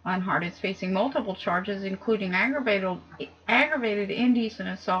 Lenhart is facing multiple charges, including aggravated indecent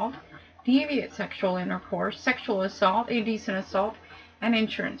assault, deviant sexual intercourse, sexual assault, indecent assault, and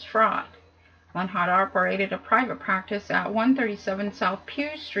insurance fraud. Lenhart operated a private practice at 137 South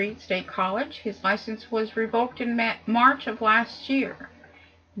Pew Street, State College. His license was revoked in March of last year.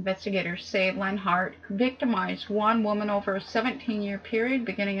 Investigators say Lenhart victimized one woman over a 17-year period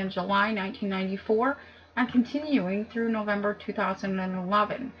beginning in July 1994 and continuing through November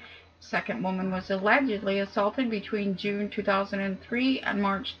 2011. The second woman was allegedly assaulted between June 2003 and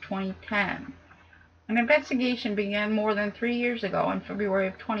March 2010. An investigation began more than 3 years ago. In February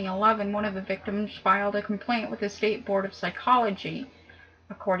of 2011, one of the victims filed a complaint with the State Board of Psychology.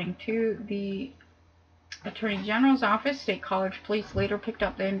 According to the Attorney General's office, State College police later picked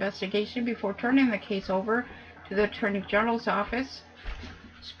up the investigation before turning the case over to the Attorney General's office.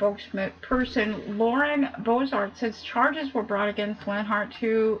 Spokesperson Lauren Bozart says charges were brought against Lenhart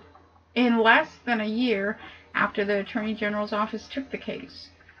in less than a year after the Attorney General's office took the case.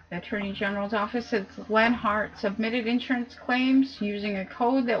 The Attorney General's office says Lenhart submitted insurance claims using a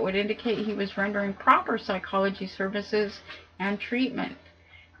code that would indicate he was rendering proper psychology services and treatment.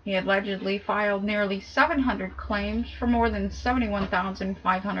 He allegedly filed nearly 700 claims for more than $71,500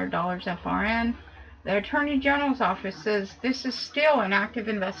 FRN. The Attorney General's office says this is still an active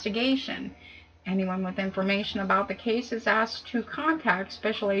investigation. Anyone with information about the case is asked to contact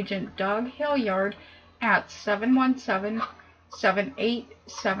Special Agent Doug Hilliard at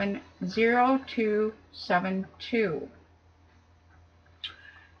 717-787-0272.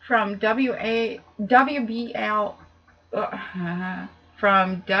 From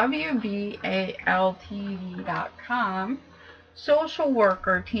WBALTV.com, social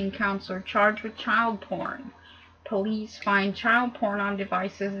worker, teen counselor charged with child porn. Police find child porn on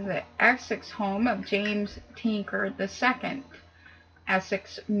devices at Essex home of James Tinker II,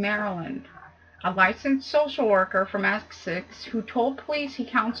 Essex, Maryland. A licensed social worker from Essex who told police he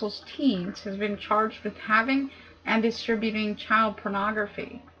counsels teens has been charged with having and distributing child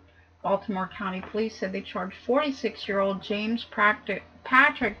pornography. Baltimore County Police said they charged 46-year-old James Patrick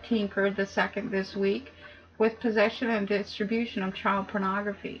Tinker II this week with possession and distribution of child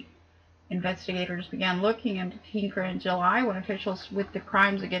pornography. Investigators began looking into Tinker in July when officials with the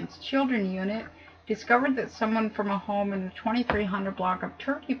Crimes Against Children Unit discovered that someone from a home in the 2300 block of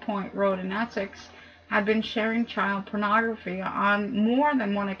Turkey Point Road in Essex had been sharing child pornography on more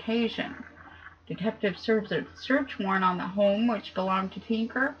than one occasion. Detectives served a search warrant on the home, which belonged to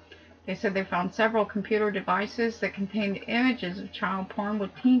Tinker. They said they found several computer devices that contained images of child porn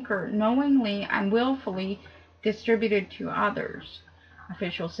with Tinker knowingly and willfully distributed to others.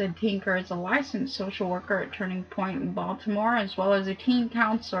 Officials said Tinker is a licensed social worker at Turning Point in Baltimore, as well as a teen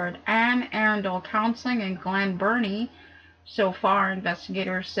counselor at Anne Arundel Counseling in Glen Burnie. So far,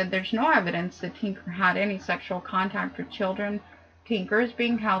 investigators said there's no evidence that Tinker had any sexual contact with children. Tinker is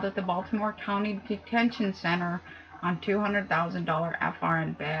being held at the Baltimore County Detention Center on $200,000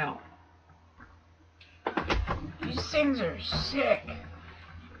 FRN bail. These things are sick.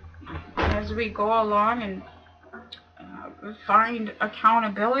 As we go along and find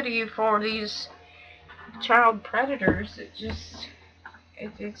accountability for these child predators, it's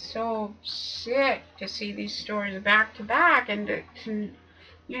so sick to see these stories back to back, and to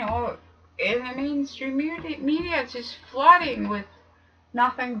you know, in the mainstream media it's just flooding with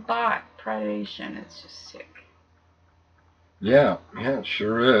nothing but predation. It's just sick. Yeah, it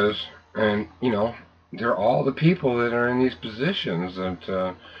sure is. And you know, they're all the people that are in these positions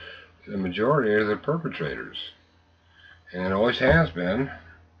that the majority are the perpetrators. And it always has been.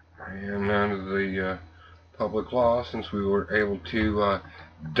 And under the public law, since we were able to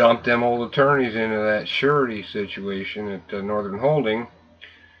dump them old attorneys into that surety situation at Northern Holding,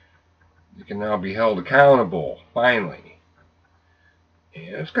 they can now be held accountable, finally.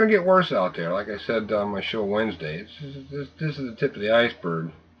 And it's going to get worse out there. Like I said on my show Wednesday, this is the tip of the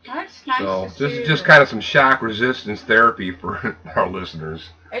iceberg. That's nice so to this see is just kind of some shock resistance therapy for our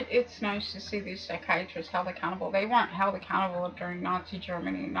listeners. It's nice to see these psychiatrists held accountable. They weren't held accountable during Nazi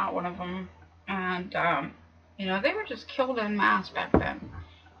Germany, not one of them. And, you know, they were just killed en masse back then.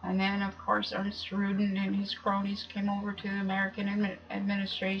 And then, of course, Ernst Rudin and his cronies came over to the American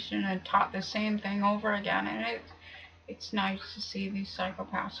administration and taught the same thing over again. And it's nice to see these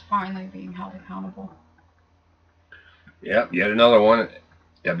psychopaths finally being held accountable. Yep, yet another one at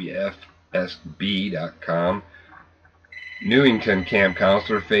WFSB.com. Newington camp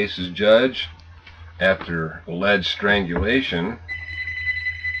counselor faces judge after alleged strangulation.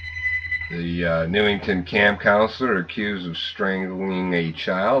 The Newington camp counselor accused of strangling a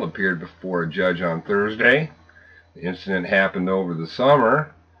child appeared before a judge on Thursday. The incident happened over the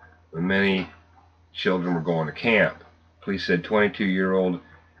summer when many children were going to camp. Police said 22-year-old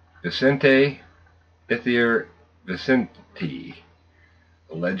Vicente Ithier Vicente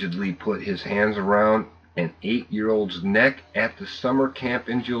allegedly put his hands around an 8-year-old's neck at the summer camp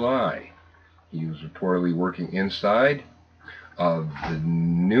in July. He was reportedly working inside of the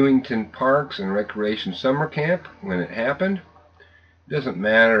Newington Parks and Recreation Summer Camp when it happened. It doesn't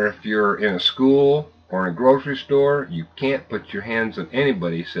matter if you're in a school or in a grocery store, you can't put your hands on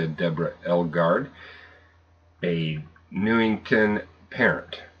anybody, said Deborah Elgard, a Newington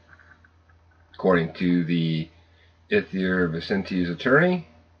parent. According to the Ithier Vicente's attorney,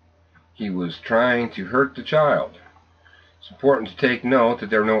 he was trying to hurt the child. It's important to take note that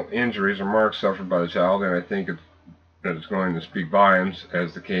there were no injuries or marks suffered by the child, and I think it's going to speak volumes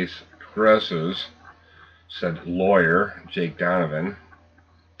as the case progresses, said lawyer Jake Donovan.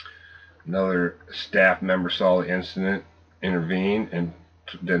 Another staff member saw the incident, intervened, and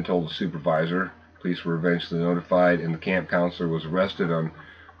then told the supervisor. Police were eventually notified, and the camp counselor was arrested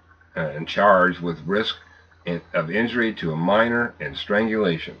and charged with risk of injury to a minor and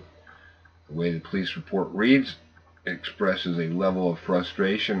strangulation. The way the police report reads expresses a level of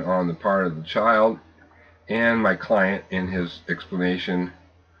frustration on the part of the child and my client in his explanation.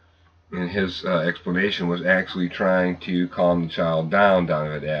 Explanation was actually trying to calm the child down,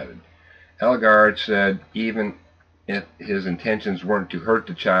 Donovan added. Elgard said even if his intentions weren't to hurt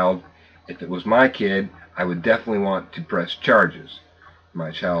the child, if it was my kid, I would definitely want to press charges. If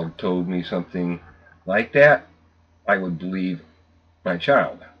my child told me something like that, I would believe my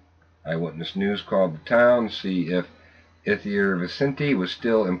child. Eyewitness News called the town to see if Ithier Vicente was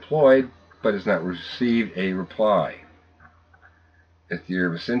still employed, but has not received a reply.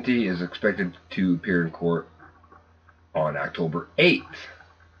 Ithier Vicente is expected to appear in court on October 8th.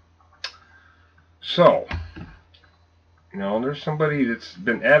 So, there's somebody that's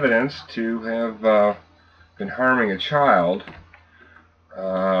been evidenced to have been harming a child.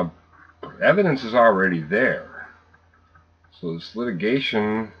 Evidence is already there. So this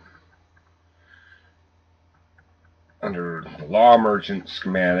litigation under the law merchant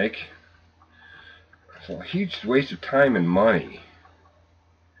schematic, it's a huge waste of time and money.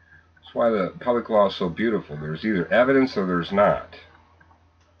 That's why the public law is so beautiful. There's either evidence or there's not.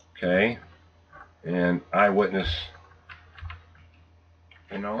 Okay? And eyewitness,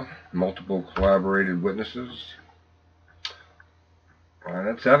 multiple collaborated witnesses.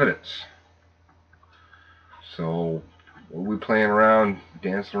 That's evidence. So, what are we playing around,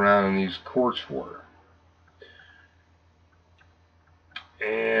 dancing around in these courts for?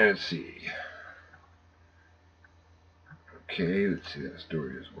 And let's see. Okay, let's see, that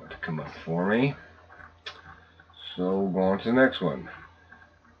story is what to come up for me. So, go on to the next one.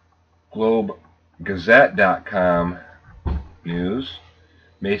 GlobeGazette.com news.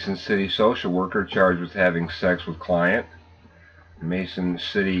 Mason City social worker charged with having sex with client. Mason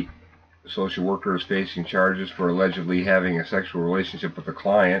City social worker is facing charges for allegedly having a sexual relationship with a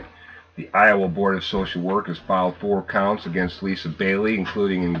client. The Iowa Board of Social Work has filed 4 counts against Lisa Bailey,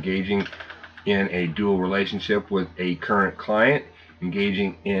 including engaging in a dual relationship with a current client,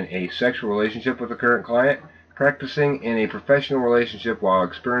 engaging in a sexual relationship with a current client, practicing in a professional relationship while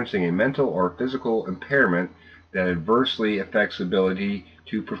experiencing a mental or physical impairment that adversely affects ability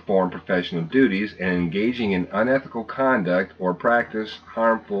to perform professional duties, and engaging in unethical conduct or practice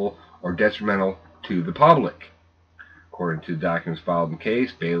harmful or detrimental to the public. According to the documents filed in the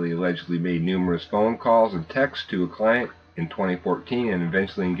case, Bailey allegedly made numerous phone calls and texts to a client in 2014 and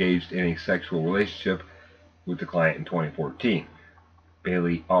eventually engaged in a sexual relationship with the client in 2014.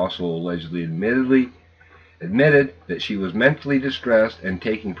 Bailey also allegedly admitted that she was mentally distressed and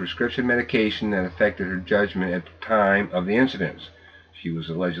taking prescription medication that affected her judgment at the time of the incidents. She was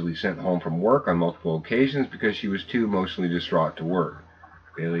allegedly sent home from work on multiple occasions because she was too emotionally distraught to work.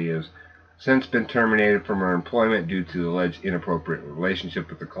 Bailey has since been terminated from her employment due to the alleged inappropriate relationship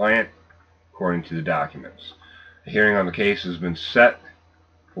with the client, according to the documents. A hearing on the case has been set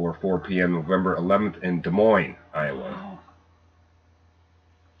for 4 p.m. November 11th in Des Moines, Iowa. Wow.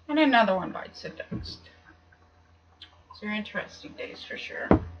 And another one bites the dust. These are interesting days for sure.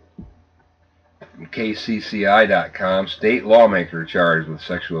 KCCI.com, state lawmaker charged with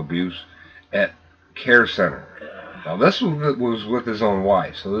sexual abuse at care center. Now this was with his own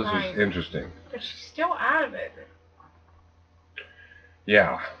wife, so this is interesting. But she's still out of it.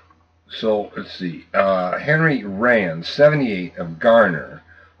 Yeah. So let's see. Henry Rand, 78, of Garner,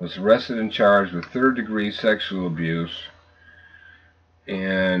 was arrested and charged with third-degree sexual abuse.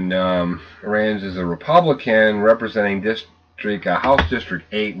 And And Raines is a Republican representing House District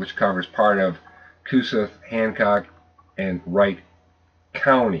 8, which covers part of Kossuth, Hancock, and Wright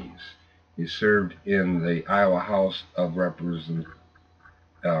counties. He served in the Iowa House of Representatives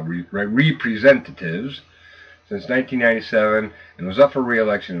since 1997 and was up for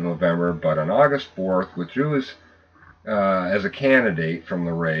re-election in November, but on August 4th withdrew as a candidate from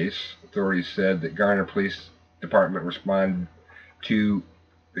the race. Authorities said that Garner Police Department responded to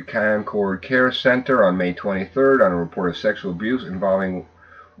the Concord Care Center on May 23rd on a report of sexual abuse involving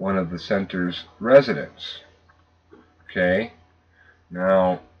one of the center's residents. Okay,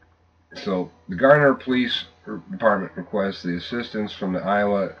 now, so the Garner Police Department requests the assistance from the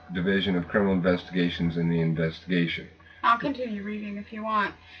Iowa Division of Criminal Investigations in the investigation. I'll continue reading if you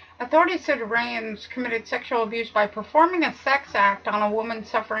want. Authorities said Raines committed sexual abuse by performing a sex act on a woman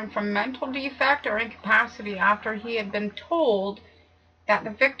suffering from mental defect or incapacity after he had been told that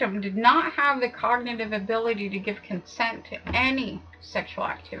the victim did not have the cognitive ability to give consent to any sexual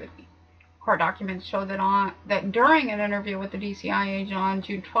activity. Court documents show that during an interview with the DCI agent on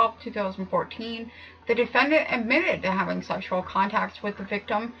June 12, 2014, the defendant admitted to having sexual contacts with the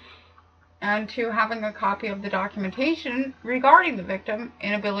victim and to having a copy of the documentation regarding the victim's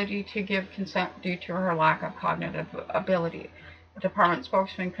inability to give consent due to her lack of cognitive ability. The department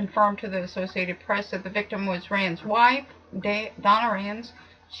spokesman confirmed to the Associated Press that the victim was Raines' wife, Donna Raines.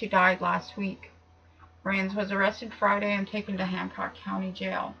 She died last week. Raines was arrested Friday and taken to Hancock County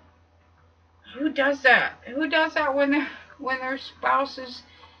Jail. Who does that? Who does that when their spouse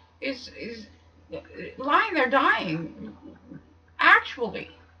is lying there dying? Actually.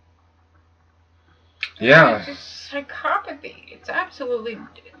 Yeah. It's just psychopathy. It's absolutely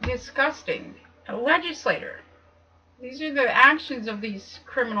disgusting. A legislator. These are the actions of these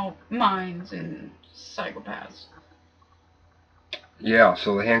criminal minds and psychopaths. Yeah,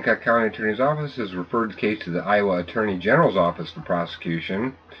 so the Hancock County Attorney's Office has referred the case to the Iowa Attorney General's Office for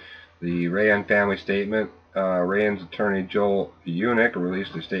prosecution. The Raines family statement, Raines attorney Joel Unick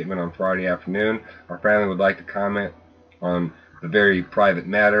released a statement on Friday afternoon. Our family would like to comment on the very private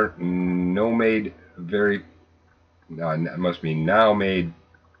matter, now made very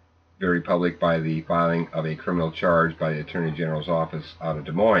public by the filing of a criminal charge by the Attorney General's Office out of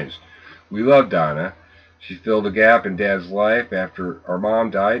Des Moines. We love Donna. She filled a gap in Dad's life after our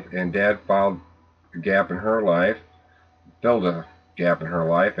mom died, and Dad filled a gap in her life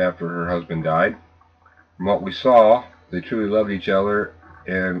after her husband died. From what we saw, they truly loved each other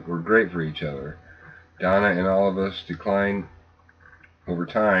and were great for each other. Donna and all of us declined over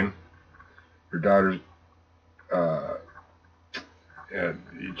time. Her daughter's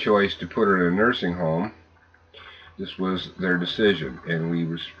choice to put her in a nursing home. This was their decision, and we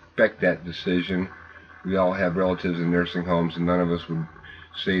respect that decision. We all have relatives in nursing homes, and none of us would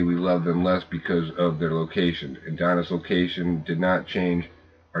say we love them less because of their location. And Donna's location did not change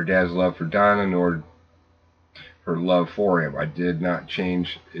our dad's love for Donna, nor her love for him. It did not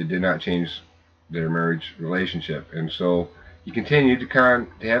change their marriage relationship. And so he continued to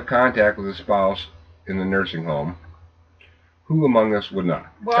have contact with his spouse in the nursing home. Who among us would not?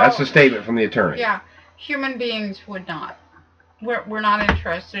 Well, that's the statement from the attorney. Yeah, human beings would not. We're not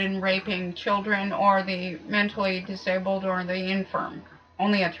interested in raping children or the mentally disabled or the infirm.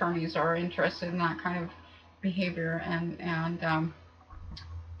 Only attorneys are interested in that kind of behavior. And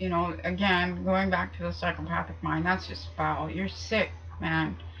you know, again, going back to the psychopathic mind, that's just foul. You're sick,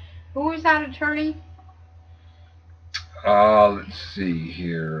 man. Who is that attorney? Let's see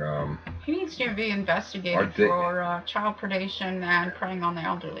here. He needs to be investigated for child predation and preying on the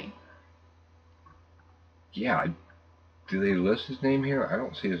elderly. Yeah. Do they list his name here? I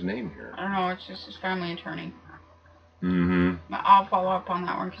don't see his name here. I don't know. It's just his family attorney. Mm-hmm. I'll follow up on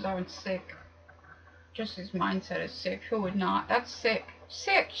that one because that one's sick. Just his mindset is sick. Who would not? That's sick.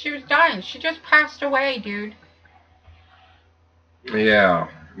 Sick. She was dying. She just passed away, dude. Yeah.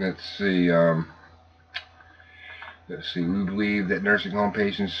 Let's see. We believe that nursing home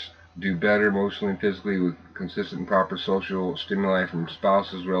patients do better emotionally and physically with consistent and proper social stimuli from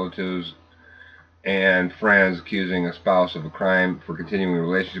spouses, relatives, and friends. Accusing a spouse of a crime for continuing a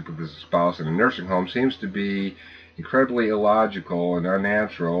relationship with his spouse in a nursing home seems to be incredibly illogical and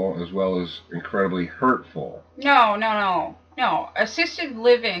unnatural, as well as incredibly hurtful. No. Assisted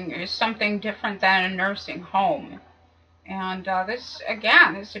living is something different than a nursing home. And this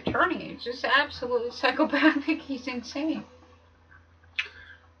attorney is just absolutely psychopathic. He's insane.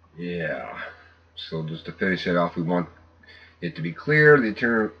 Yeah. So just to finish it off, we want it to be clear,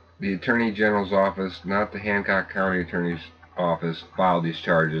 the Attorney General's Office, not the Hancock County Attorney's office filed these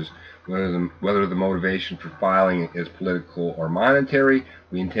charges. Whether the motivation for filing is political or monetary,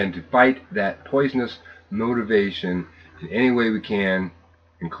 we intend to fight that poisonous motivation in any way we can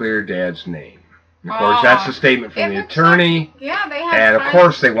and clear Dad's name. And of course, that's a statement from the attorney. Yeah, they have. And of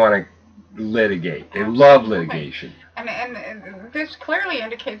course, they want to litigate. They love litigation. And this clearly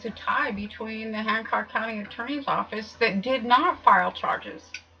indicates a tie between the Hancock County Attorney's Office that did not file charges.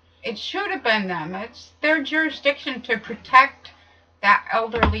 It should have been them. It's their jurisdiction to protect that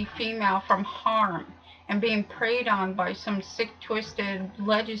elderly female from harm and being preyed on by some sick, twisted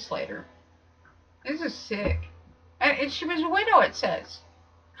legislator. This is sick. And she was a widow, it says.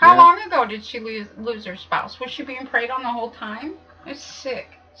 How long ago did she lose her spouse? Was she being preyed on the whole time? It's sick.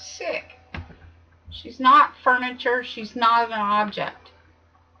 Sick. She's not furniture. She's not an object.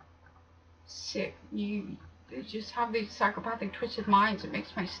 Sick. They just have these psychopathic, twisted minds. It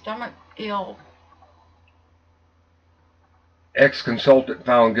makes my stomach ill. Ex-consultant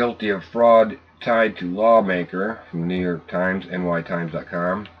found guilty of fraud tied to lawmaker from the New York Times,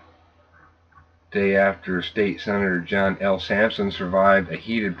 nytimes.com. Day after State Senator John L. Sampson survived a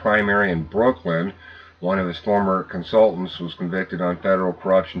heated primary in Brooklyn, one of his former consultants was convicted on federal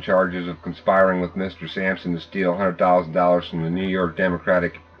corruption charges of conspiring with Mr. Sampson to steal $100,000 from the New York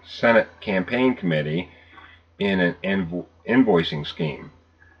Democratic Senate Campaign Committee in an invoicing scheme.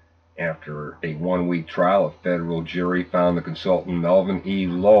 After a one-week trial, a federal jury found the consultant Melvin E.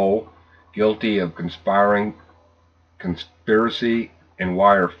 Lowe guilty of conspiracy and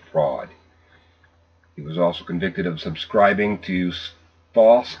wire fraud. He was also convicted of subscribing to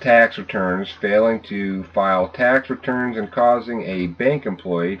false tax returns, failing to file tax returns, and causing a bank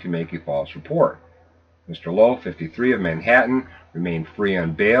employee to make a false report. Mr. Lowe, 53, of Manhattan, remained free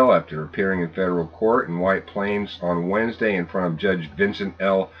on bail after appearing in federal court in White Plains on Wednesday in front of Judge Vincent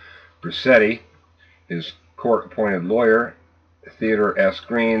L. Brissetti. His court-appointed lawyer, Theodore S.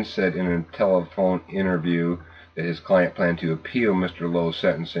 Green, said in a telephone interview that his client planned to appeal Mr. Lowe's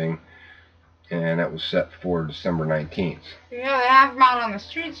sentencing, and that was set for December 19th. Yeah, they have him out on the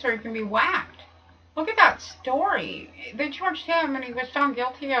street so he can be whacked. Look at that story. They charged him and he was found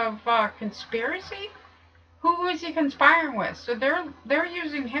guilty of conspiracy? Who was he conspiring with? So they're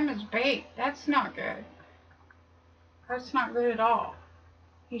using him as bait. That's not good. That's not good at all.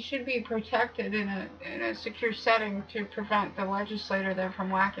 He should be protected in a secure setting to prevent the legislator there from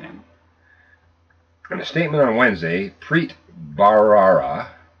whacking him. In a statement on Wednesday, Preet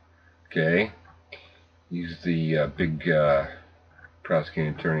Bharara, okay, he's the big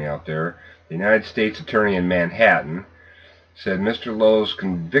prosecuting attorney out there, the United States Attorney in Manhattan, said Mr. Lowe's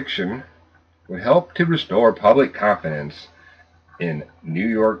conviction would help to restore public confidence in New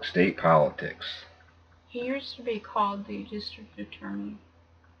York state politics. He used to be called the district attorney.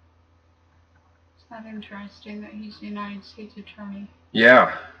 Isn't that interesting that he's the United States Attorney?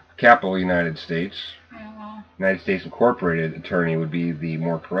 Yeah, capital United States. Yeah, well, United States Incorporated Attorney would be the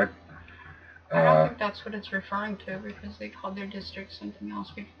more correct. I don't think that's what it's referring to because they called their district something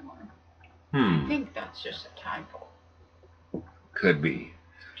else before. I think that's just a typo. Could be.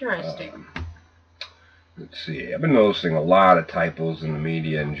 Interesting. Let's see. I've been noticing a lot of typos in the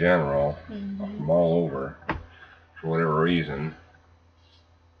media in general, from all over, for whatever reason.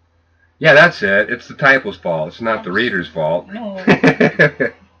 Yeah, that's it. It's the typo's fault. It's not the reader's fault. No.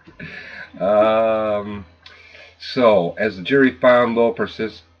 So, as the jury found, Lowe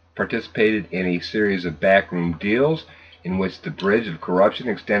participated in a series of backroom deals in which the bridge of corruption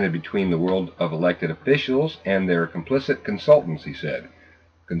extended between the world of elected officials and their complicit consultants, he said.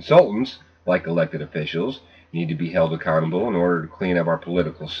 Consultants, like elected officials, need to be held accountable in order to clean up our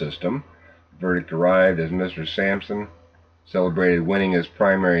political system. The verdict arrived as Mr. Sampson celebrated winning his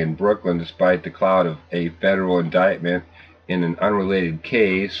primary in Brooklyn despite the cloud of a federal indictment in an unrelated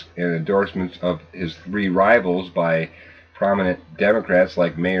case and endorsements of his three rivals by prominent Democrats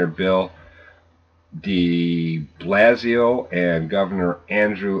like Mayor Bill de Blasio and Governor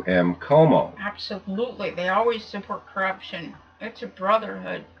Andrew M. Cuomo. Absolutely. They always support corruption. It's a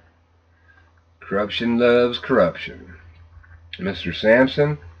brotherhood. Corruption loves corruption. Mr.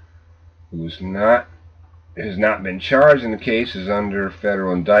 Sampson, who has not been charged in the case, is under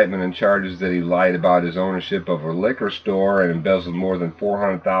federal indictment and charges that he lied about his ownership of a liquor store and embezzled more than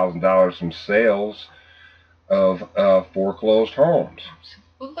 $400,000 from sales of foreclosed homes.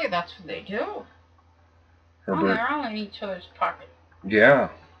 Absolutely, that's what they do. Herbert, they're all in each other's pocket. Yeah.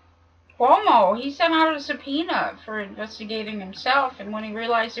 Cuomo, he sent out a subpoena for investigating himself, and when he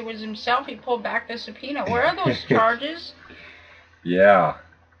realized it was himself, he pulled back the subpoena. Where are those charges? Yeah.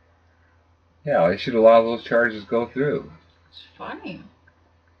 Yeah, they should allow those charges go through. It's funny.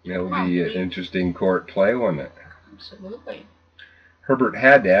 That would be an interesting court play, wouldn't it? Absolutely. Herbert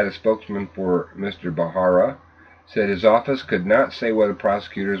Haddad, a spokesman for Mr. Bahara, said his office could not say whether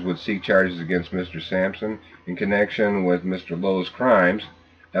prosecutors would seek charges against Mr. Sampson in connection with Mr. Lowe's crimes.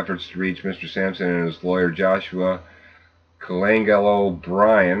 Efforts to reach Mr. Sampson and his lawyer Joshua Colangelo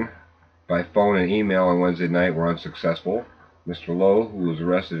Bryan by phone and email on Wednesday night were unsuccessful. Mr. Lowe, who was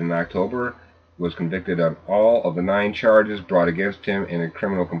arrested in October, was convicted on all of the 9 charges brought against him in a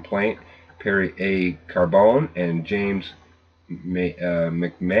criminal complaint. Perry A. Carbone and James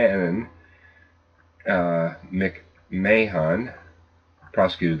McMahon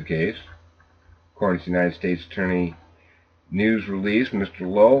prosecuted the case. According to the United States Attorney news release, Mr.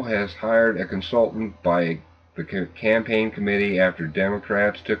 Lowe has hired a consultant by the campaign committee after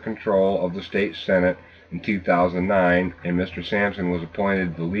Democrats took control of the state Senate in 2009, and Mr. Sampson was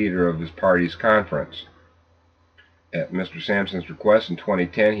appointed the leader of his party's conference. At Mr. Sampson's request in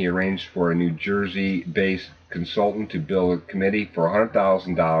 2010, he arranged for a New Jersey-based consultant to bill a committee for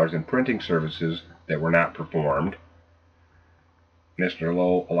 $100,000 in printing services that were not performed. Mr.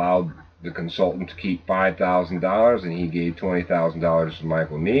 Lowe allowed the consultant to keep $5,000, and he gave $20,000 to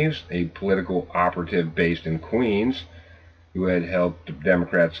Michael Neves, a political operative based in Queens, who had helped the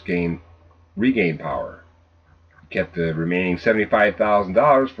Democrats regain power. He kept the remaining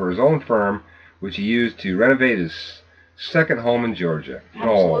 $75,000 for his own firm, which he used to renovate his second home in Georgia.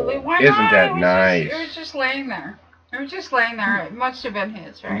 Absolutely. Oh, isn't that nice? It was just laying there. It was just laying there. It must have been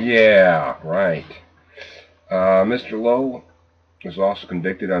his, right? Yeah, right. Mr. Lowe was also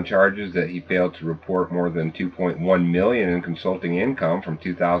convicted on charges that he failed to report more than $2.1 million in consulting income from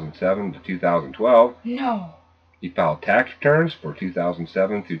 2007 to 2012. No. He filed tax returns for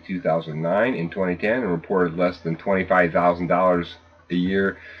 2007 through 2009 in 2010 and reported less than $25,000 a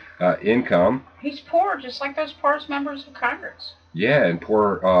year income. He's poor, just like those poorest members of Congress. Yeah, and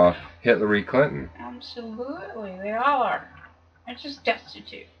poor Hillary Clinton. Absolutely, they all are. They're just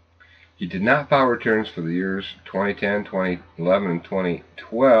destitute. He did not file returns for the years 2010, 2011, and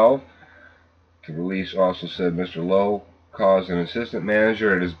 2012. The release also said Mr. Lowe caused an assistant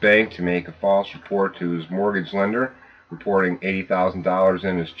manager at his bank to make a false report to his mortgage lender, reporting $80,000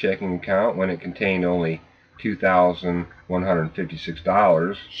 in his checking account when it contained only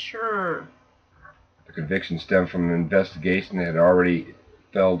 $2,156. Sure. The conviction stemmed from an investigation that had already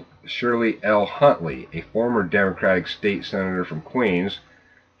felled Shirley L. Huntley, a former Democratic state senator from Queens.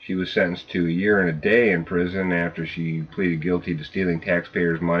 She was sentenced to a year and a day in prison after she pleaded guilty to stealing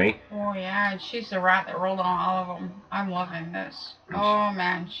taxpayers' money. Oh, yeah, and she's the rat that rolled on all of them. I'm loving this. Oh,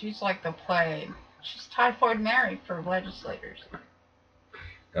 man, she's like the plague. She's Typhoid Mary for legislators.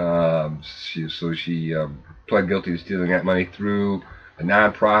 She pled guilty to stealing that money through a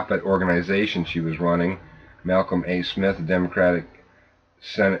nonprofit organization she was running. Malcolm A. Smith, a Democratic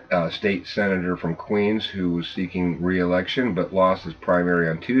state senator from Queens who was seeking re-election but lost his primary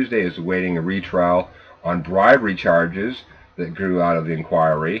on Tuesday, is awaiting a retrial on bribery charges that grew out of the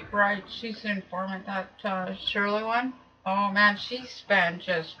inquiry. Right, she's an informant, that Shirley one. Oh man, she's been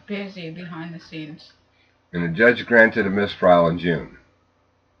just busy behind the scenes. And the judge granted a mistrial in June.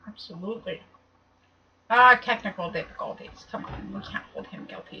 Absolutely. Technical difficulties. Come on, we can't hold him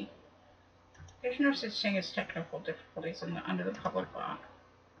guilty. There's no such thing as technical difficulties under the public law.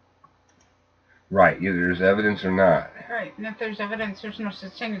 Right, either there's evidence or not. Right, and if there's evidence, there's no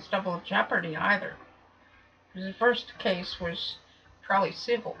such thing as double jeopardy either. Because the first case was probably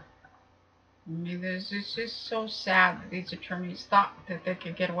civil. I mean, it's just so sad that these attorneys thought that they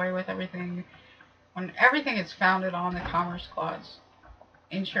could get away with everything when everything is founded on the Commerce Clause.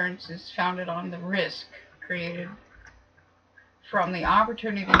 Insurance is founded on the risk created from the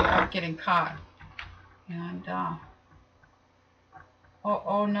opportunity of getting caught. And,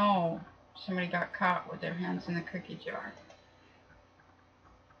 oh no, somebody got caught with their hands in the cookie jar.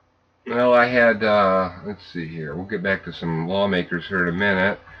 Well, I had, let's see here, we'll get back to some lawmakers here in a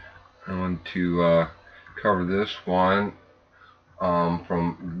minute. I want to cover this one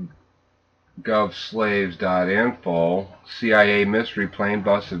from govslaves.info. CIA mystery plane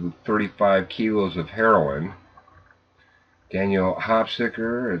busted with 35 kilos of heroin. Daniel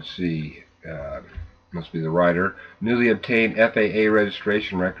Hopsicker, let's see, must be the writer. Newly obtained FAA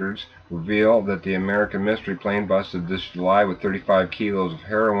registration records reveal that the American mystery plane busted this July with 35 kilos of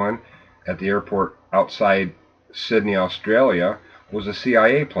heroin at the airport outside Sydney, Australia, was a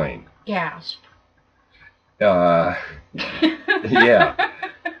CIA plane. Gasp. Yeah.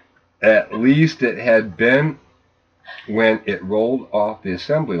 At least it had been when it rolled off the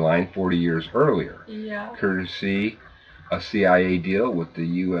assembly line 40 years earlier. Yeah. Courtesy a CIA deal with the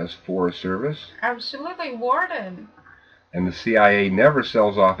U.S. Forest Service. Absolutely, Warden. And the CIA never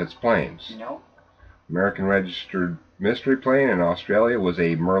sells off its planes. Nope. American registered mystery plane in Australia was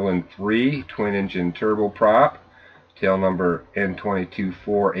a Merlin 3 twin-engine turboprop, tail number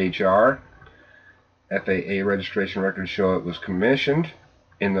N224HR. FAA registration records show it was commissioned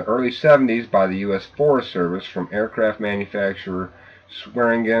in the early 70s by the U.S. Forest Service from aircraft manufacturer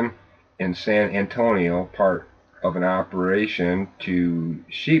Swearingen in San Antonio, part of an operation to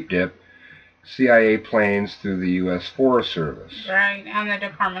sheep dip CIA planes through the U.S. Forest Service. Right, and the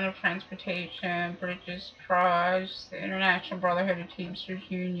Department of Transportation, British Trust, the International Brotherhood of Teamsters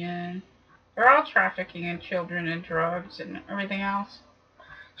Union. They're all trafficking in children and drugs and everything else.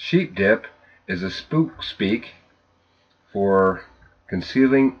 Sheep dip is a spook speak for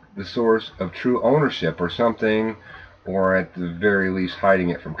concealing the source of true ownership or something, or at the very least hiding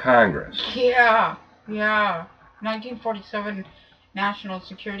it from Congress. Yeah. 1947 National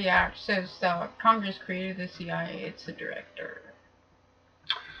Security Act says Congress created the CIA. It's the director.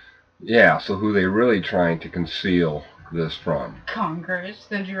 Yeah, so who are they really trying to conceal this from? Congress,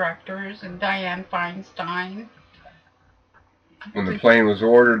 the directors, and Dianne Feinstein. When the plane was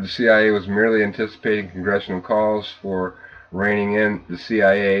ordered, the CIA was merely anticipating congressional calls for reining in the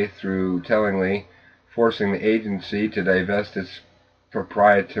CIA through tellingly forcing the agency to divest its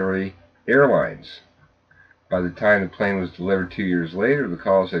proprietary airlines. By the time the plane was delivered 2 years later, the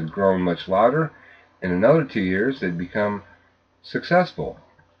calls had grown much louder. In another 2 years, they'd become successful.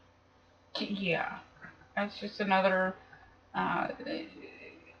 Yeah, that's just another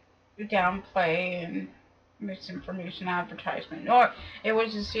downplay and misinformation advertisement. No, it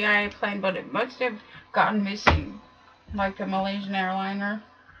was a CIA plane, but it must have gotten missing, like the Malaysian airliner.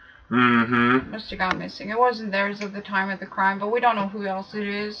 Must have gone missing. It wasn't theirs at the time of the crime, but we don't know who else it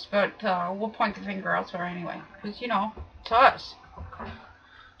is. But we'll point the finger elsewhere anyway, because it's us.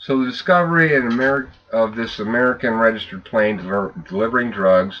 So the discovery of this American registered plane delivering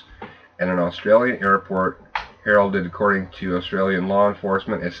drugs at an Australian airport heralded, according to Australian law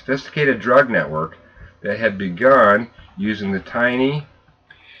enforcement, a sophisticated drug network that had begun using the tiny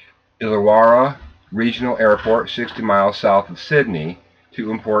Illawarra Regional Airport 60 miles south of Sydney to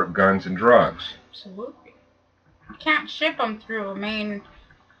import guns and drugs. Absolutely. You can't ship them through a main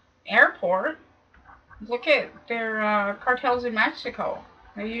airport. Look at their cartels in Mexico.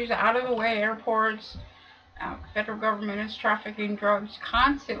 They use out-of-the-way airports. Federal government is trafficking drugs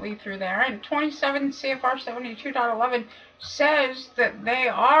constantly through there. And 27 CFR 72.11 says that they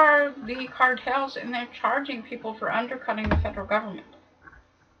are the cartels and they're charging people for undercutting the federal government.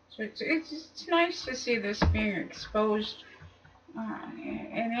 So it's nice to see this being exposed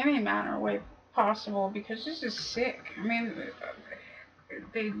in any manner way possible, because this is sick. I mean,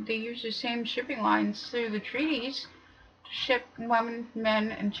 they use the same shipping lines through the treaties to ship women,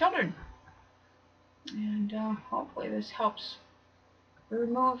 men, and children. And hopefully this helps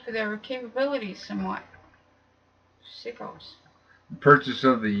remove their capabilities somewhat. Sickos. The purchase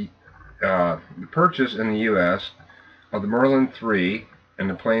in the U.S. of the Merlin 3 and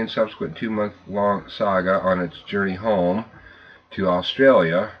the plane's subsequent 2-month-long saga on its journey home to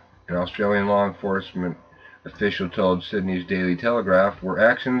Australia, an Australian law enforcement official told Sydney's Daily Telegraph, were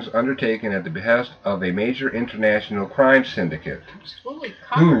actions undertaken at the behest of a major international crime syndicate. Absolutely,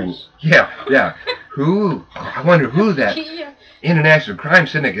 Congress. Yeah. Who? I wonder who that international crime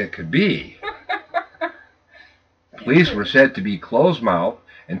syndicate could be. Police were said to be closed-mouthed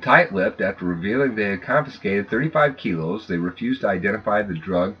and tight-lipped after revealing they had confiscated 35 kilos. They refused to identify the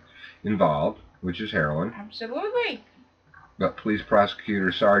drug involved, which is heroin. Absolutely. But police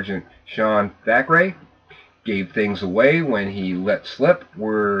prosecutor Sergeant Sean Thackeray gave things away when he let slip.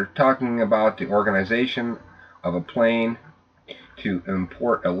 We're talking about the organization of a plane to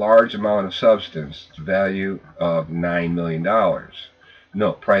import a large amount of substance, the value of $9 million.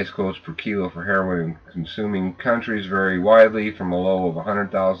 Note, price quotes per kilo for heroin in consuming countries vary widely, from a low of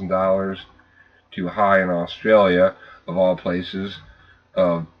 $100,000 to a high in Australia, of all places,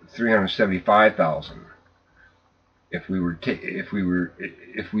 of $375,000. If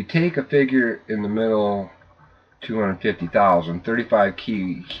we take a figure in the middle, 250,000, 35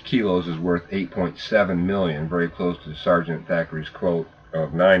 kilos is worth 8.7 million, very close to Sergeant Thackeray's quote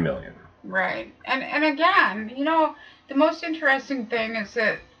of 9 million. Right. And again, the most interesting thing is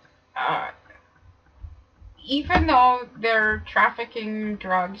that even though they're trafficking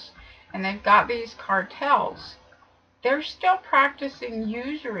drugs and they've got these cartels, they're still practicing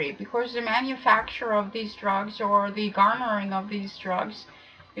usury, because the manufacture of these drugs or the garnering of these drugs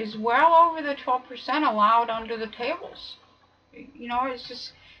is well over the 12% allowed under the tables.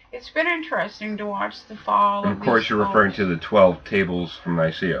 It's been interesting to watch the fall of course, you're referring to the 12 tables from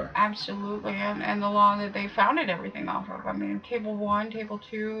Nicaea. Absolutely, and the law that they founded everything off of. I mean, Table 1, Table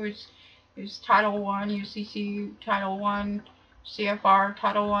 2 There's Title I, UCC, Title I, CFR,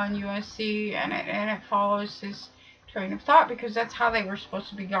 Title I, USC, and it follows this train of thought because that's how they were supposed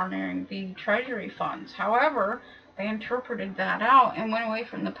to be garnering the Treasury funds. However, they interpreted that out and went away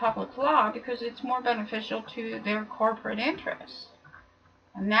from the public law because it's more beneficial to their corporate interests.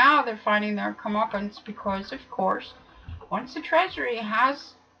 And now they're finding their comeuppance because, of course, once the Treasury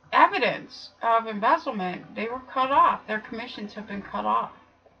has evidence of embezzlement, they were cut off. Their commissions have been cut off.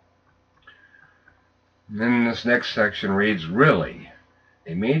 Then this next section reads, really?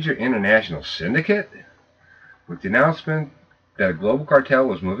 A major international syndicate? With the announcement that a global cartel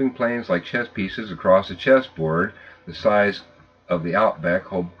was moving planes like chess pieces across a chessboard the size of the Outback,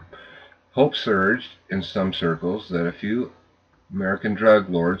 hope surged in some circles that a few American drug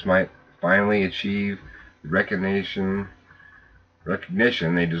lords might finally achieve the recognition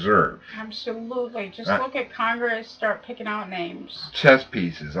they deserve. Absolutely. Just look at Congress, start picking out names. Chess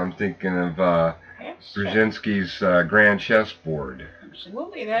pieces. I'm thinking of Brzezinski's Grand Chessboard.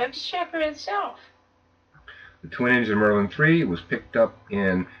 Absolutely. That's checker itself. The twin-engine Merlin III was picked up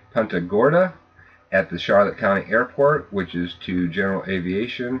in Punta Gorda at the Charlotte County Airport, which is to general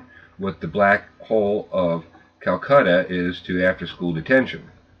aviation what the black hole of Calcutta is to after-school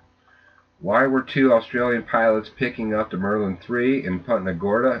detention. Why were two Australian pilots picking up the Merlin III in Punta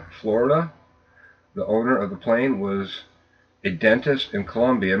Gorda, Florida? The owner of the plane was a dentist in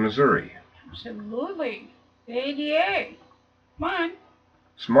Columbia, Missouri. Absolutely. The ADA. Come on.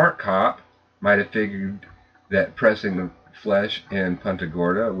 Smart cop might have figured that pressing the flesh in Punta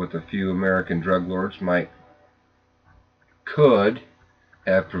Gorda with a few American drug lords could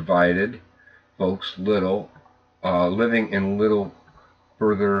have provided folks living in little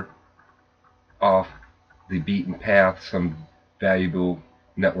further off the beaten path some valuable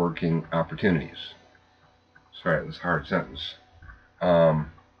networking opportunities. Sorry, that was a hard sentence.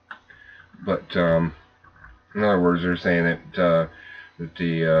 But in other words, they're saying that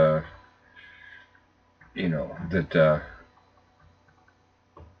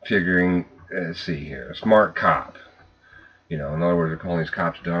figuring, let's see here, a smart cop. In other words, they're calling these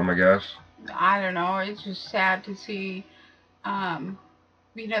cops dumb, I guess. I don't know. It's just sad to see, the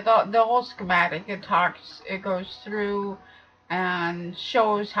whole schematic. It goes through and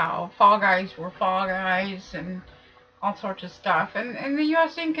shows how Fall Guys were Fall Guys and all sorts of stuff. And the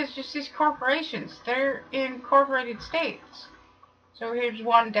U.S. Inc. is just these corporations. They're incorporated states. So here's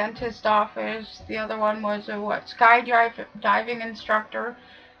one dentist office. The other one was a skydiving instructor.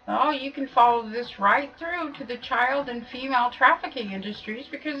 Oh, you can follow this right through to the child and female trafficking industries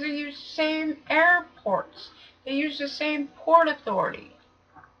because they use the same airports. They use the same port authority.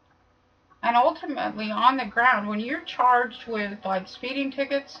 And ultimately, on the ground, when you're charged with like speeding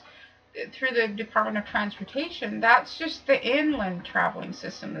tickets through the Department of Transportation, that's just the inland traveling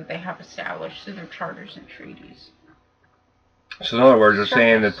system that they have established through their charters and treaties. So in other words, they're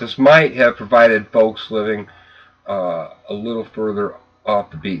saying that this might have provided folks living a little further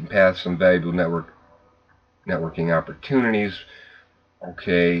off the beaten path some valuable networking opportunities.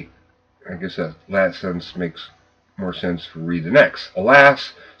 Okay, I guess that last sentence makes more sense for read the next.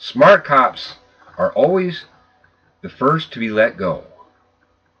 Alas, smart cops are always the first to be let go.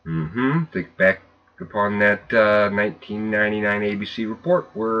 Think back upon that 1999 ABC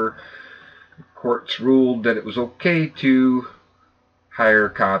report where courts ruled that it was okay to hire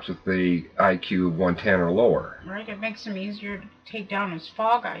cops with the IQ of 110 or lower. Right, it makes them easier to take down as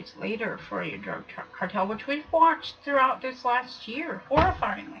Fall Guys later for your drug cartel, which we've watched throughout this last year,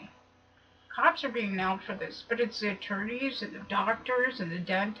 horrifyingly. Cops are being nailed for this, but it's the attorneys and the doctors and the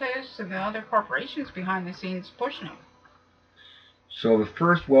dentists and the other corporations behind the scenes pushing them. So the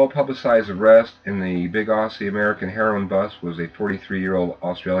first well-publicized arrest in the Big Aussie American heroin bust was a 43-year-old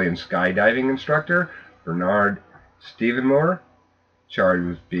Australian skydiving instructor, Bernard Stephenmore, charged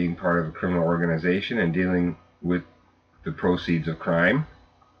with being part of a criminal organization and dealing with the proceeds of crime.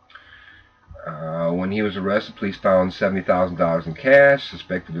 When he was arrested, police found $70,000 in cash,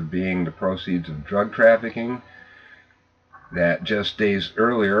 suspected of being the proceeds of drug trafficking. That just days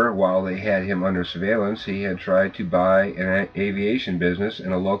earlier, while they had him under surveillance, he had tried to buy an aviation business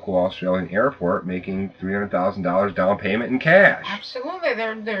in a local Australian airport, making $300,000 down payment in cash. Absolutely.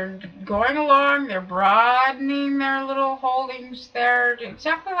 They're going along, they're broadening their little holdings there,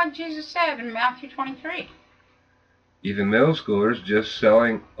 exactly like Jesus said in Matthew 23. Even middle schoolers just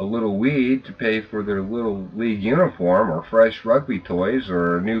selling a little weed to pay for their little league uniform or fresh rugby toys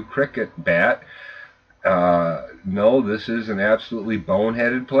or a new cricket bat. No, this is an absolutely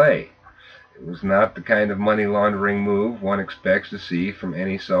boneheaded play. It was not the kind of money laundering move one expects to see from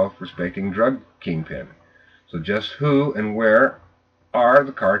any self-respecting drug kingpin. So just who and where are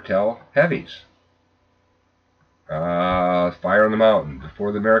the cartel heavies. Fire on the Mountain.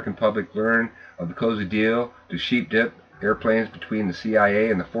 Before the American public learned of the cozy deal to sheep dip airplanes between the CIA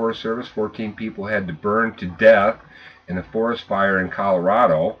and the Forest Service, 14 people had to burn to death in a forest fire in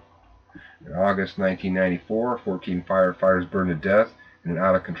Colorado. In August 1994, 14 firefighters burned to death in an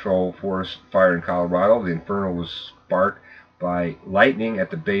out-of-control forest fire in Colorado. The inferno was sparked by lightning at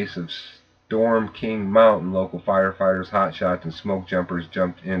the base of Storm King Mountain. Local firefighters, hotshots, and smoke jumpers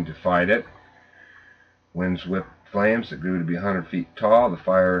jumped in to fight it. Winds whipped flames that grew to be 100 feet tall. The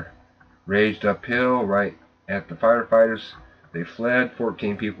fire raged uphill right at the firefighters. They fled.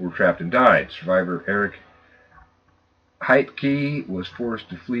 14 people were trapped and died. Survivor Eric Heitke was forced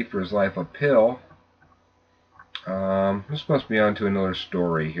to flee for his life uphill. This must be on to another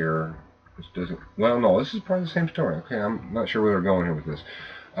story here. This doesn't... Well, no, this is part of the same story. Okay, I'm not sure where they're going here with this.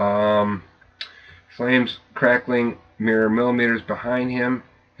 Flames crackling mere millimeters behind him.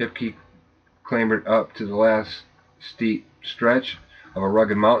 Heitke clambered up to the last steep stretch of a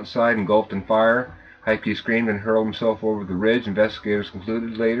rugged mountainside engulfed in fire. Heitke screamed and hurled himself over the ridge. Investigators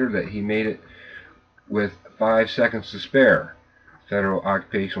concluded later that he made it with 5 seconds to spare. Federal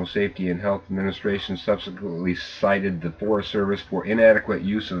Occupational Safety and Health Administration subsequently cited the Forest Service for inadequate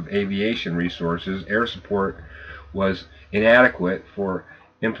use of aviation resources. Air support was inadequate for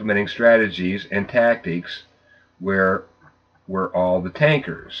implementing strategies and tactics. Where were all the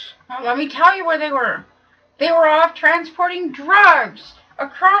tankers? Well, let me tell you where they were. They were off transporting drugs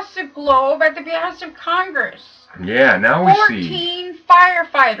across the globe at the behest of Congress. Yeah, now we see 14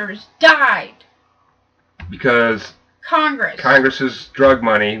 firefighters died. Because Congress's drug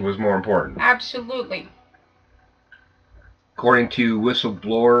money was more important. Absolutely. According to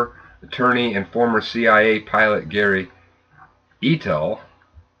whistleblower, attorney, and former CIA pilot Gary Etel,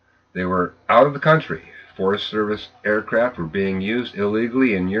 they were out of the country. Forest Service aircraft were being used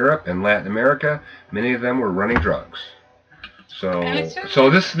illegally in Europe and Latin America. Many of them were running drugs. So this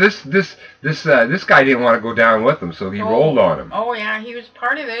guy didn't want to go down with them, so he rolled on him. Oh yeah, he was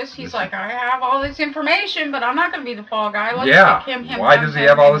part of this. He's like, I have all this information, but I'm not going to be the fall guy. Let's pick him. Why does he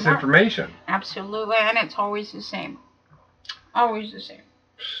have all this information? Absolutely, and it's always the same. Always the same.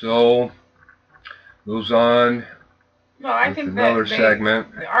 So goes on. Well, I think another segment.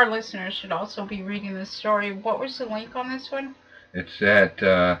 Our listeners should also be reading this story. What was the link on this one? It's at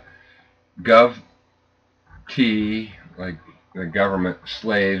GovT, like the government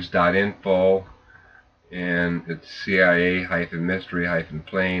slaves.info, and it's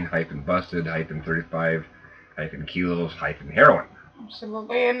CIA-mystery-plane-busted-35-kilos-heroin.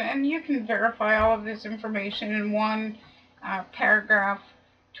 Absolutely, and you can verify all of this information in one paragraph.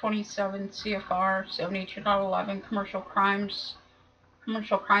 27 CFR 72.11 commercial crimes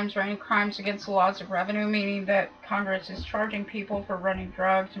are any crimes against the laws of revenue, meaning that Congress is charging people for running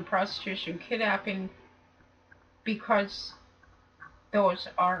drugs and prostitution, kidnapping, because those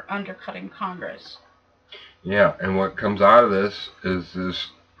are undercutting Congress. Yeah, and what comes out of this is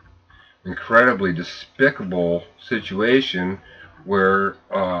this incredibly despicable situation where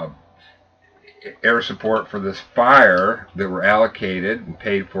air support for this fire that were allocated and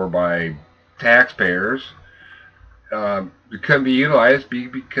paid for by taxpayers couldn't be utilized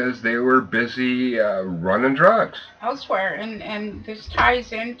because they were busy running drugs elsewhere. And this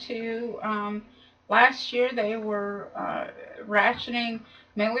ties into last year they were rationing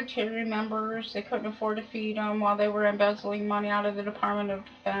military members. They couldn't afford to feed them while they were embezzling money out of the Department of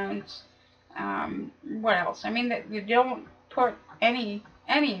Defense. What else? I mean, they don't put any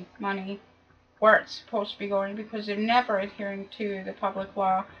money where it's supposed to be going because they're never adhering to the public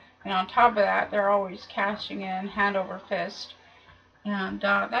law. And on top of that, they're always cashing in hand over fist. And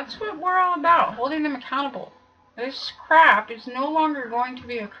that's what we're all about, holding them accountable. This crap is no longer going to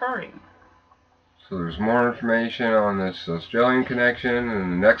be occurring. So there's more information on this Australian connection,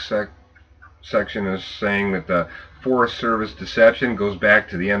 and the next section is saying that the Forest Service deception goes back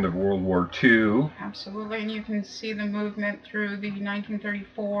to the end of World War II. Absolutely, and you can see the movement through the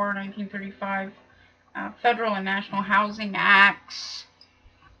 1934, 1935 Federal and National Housing Acts.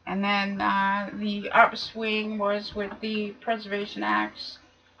 And then the upswing was with the Preservation Acts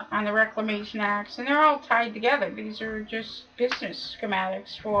and the Reclamation Acts, and they're all tied together. These are just business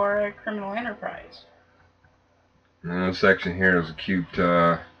schematics for a criminal enterprise. And the section here is a cute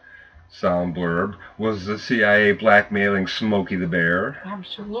sound blurb. Was the CIA blackmailing Smokey the Bear?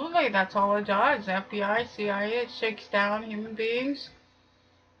 Absolutely, that's all it does. FBI, CIA, it shakes down human beings.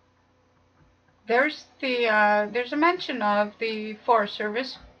 There's a mention of the Forest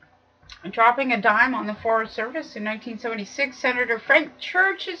Service dropping a dime on the Forest Service in 1976. Senator Frank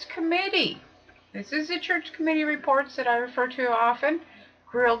Church's committee This is the Church Committee reports that I refer to often.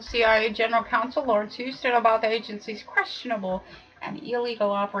 Grilled CIA General Counsel Lawrence Houston about the agency's questionable and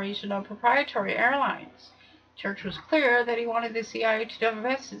illegal operation of proprietary airlines. Church was clear that he wanted the CIA to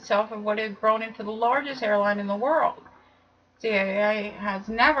divest itself of what had grown into the largest airline in the world. CIA has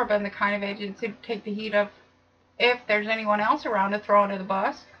never been the kind of agency to take the heat of if there's anyone else around to throw under the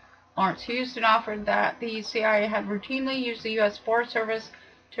bus. Lawrence Houston offered that the CIA had routinely used the U.S. Forest Service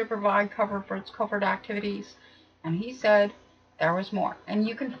to provide cover for its covert activities, and he said there was more. And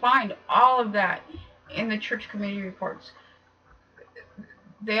you can find all of that in the Church Committee reports.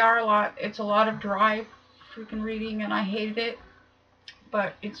 They are a lot. It's a lot of dry freaking reading, and I hated it.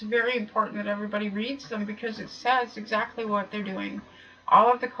 But it's very important that everybody reads them because it says exactly what they're doing.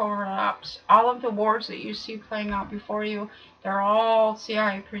 All of the cover-ups, all of the wars that you see playing out before you, they're all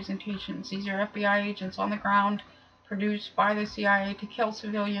CIA presentations. These are FBI agents on the ground produced by the CIA to kill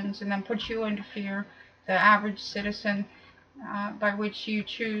civilians and then put you into fear, the average citizen, by which you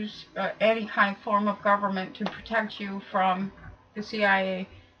choose any kind of form of government to protect you from the CIA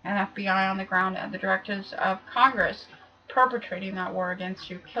and FBI on the ground and the directives of Congress perpetrating that war against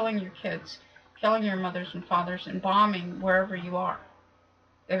you, killing your kids, killing your mothers and fathers, and bombing wherever you are.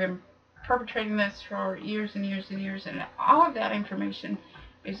 They've been perpetrating this for years and years and years, and all of that information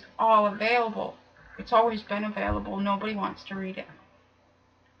is all available. It's always been available. Nobody wants to read it.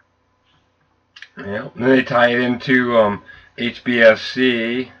 Yeah, and then they tie it into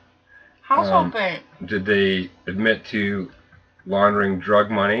HBSC. Household bank. Did they admit to laundering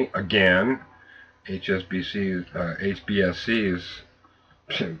drug money again? HBSC is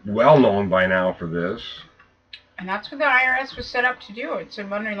well known by now for this. And that's what the IRS was set up to do. It's a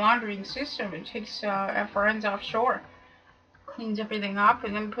money laundering system. It takes FRNs offshore, cleans everything up,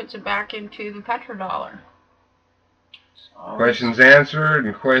 and then puts it back into the petrodollar. So Questions answered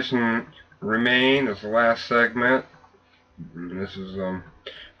and questions remain is the last segment. And this is a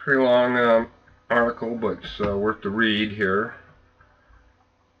pretty long article, but it's worth the read here.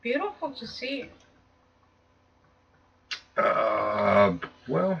 Beautiful to see.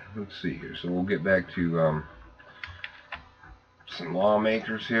 Well, let's see here. So we'll get back to some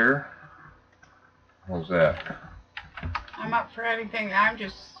lawmakers here. How's that? I'm up for anything. I'm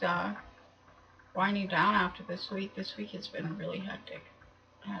just winding down after this week. This week has been really hectic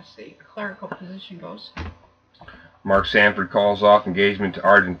as the clerical position goes. Mark Sanford calls off engagement to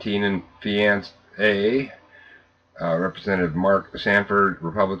Argentinian fiancé. Representative Mark Sanford,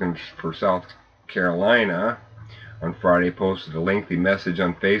 Republican for South Carolina, on Friday posted a lengthy message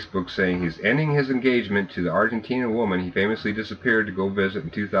on Facebook saying he's ending his engagement to the Argentinian woman he famously disappeared to go visit in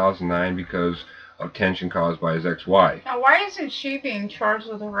 2009 because of tension caused by his ex-wife. Now, why isn't she being charged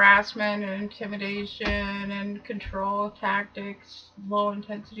with harassment and intimidation and control tactics,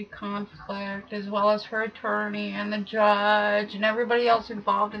 low-intensity conflict, as well as her attorney and the judge and everybody else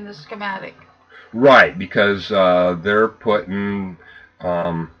involved in the schematic? Right, because they're putting,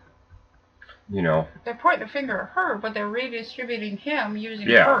 They're pointing the finger at her, but they're redistributing him using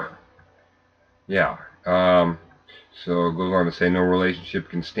Yeah. her. Yeah. So it goes on to say, no relationship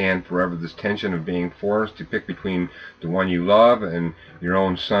can stand forever this tension of being forced to pick between the one you love and your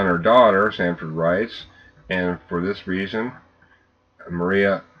own son or daughter, Sanford writes. And for this reason,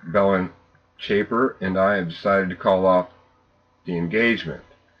 Maria Belen Chaper and I have decided to call off the engagement.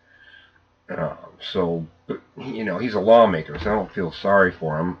 He's a lawmaker, so I don't feel sorry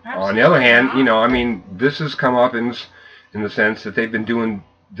for him. Absolutely On the other hand, not. this has come up in the sense that they've been doing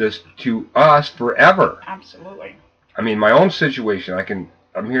this to us forever. Absolutely. I mean, my own situation,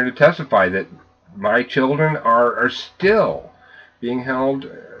 I'm here to testify that my children are still being held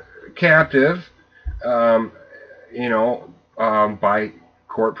captive, by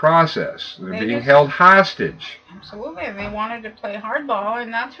court process. They're being held hostage. Absolutely. They wanted to play hardball,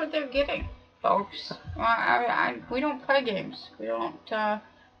 and that's what they're getting, folks. We don't play games. We don't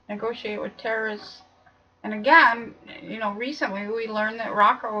negotiate with terrorists. And again, recently we learned that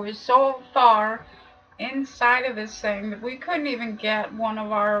Rocco is so far inside of this thing that we couldn't even get one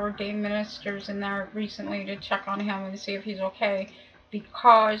of our ordained ministers in there recently to check on him and see if he's okay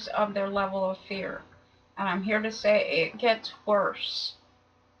because of their level of fear. And I'm here to say it gets worse.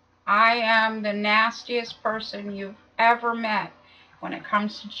 I am the nastiest person you've ever met when it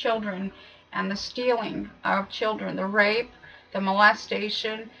comes to children and the stealing of children, the rape, the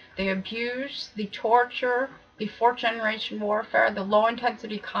molestation, the abuse, the torture, the fourth generation warfare, the low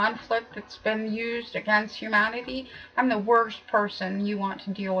intensity conflict that's been used against humanity. I'm the worst person you want to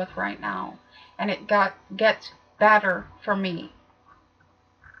deal with right now. And it gets better for me.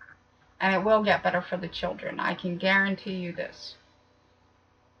 And it will get better for the children. I can guarantee you this.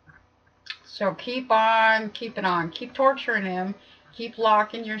 So keep on keeping on. Keep torturing him. Keep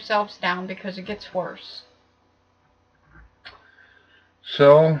locking yourselves down because it gets worse.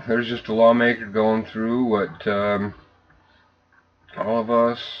 So there's just a lawmaker going through what all of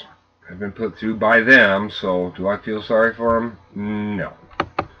us have been put through by them. So do I feel sorry for them? No.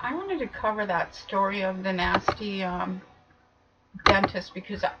 I wanted to cover that story of the nasty dentist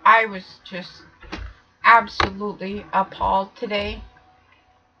because I was just absolutely appalled today.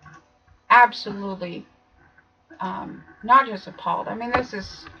 Absolutely. Not just appalled. I mean,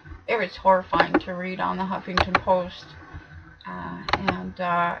 it was horrifying to read on the Huffington Post. And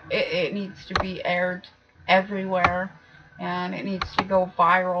it needs to be aired everywhere. And it needs to go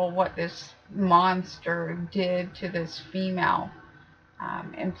viral what this monster did to this female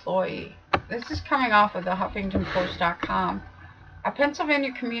employee. This is coming off of the HuffingtonPost.com. A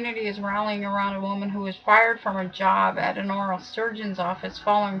Pennsylvania community is rallying around a woman who was fired from her job at an oral surgeon's office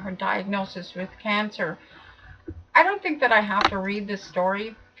following her diagnosis with cancer. I don't think that I have to read this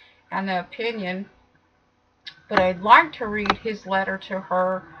story and the opinion, but I'd like to read his letter to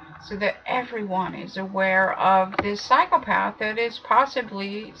her so that everyone is aware of this psychopath that is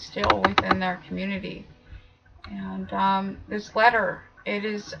possibly still within their community. And this letter, it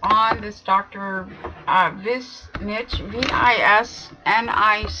is on this Dr. Visnich, V-I-S-N-I-C-H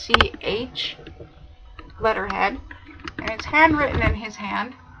letterhead, and it's handwritten in his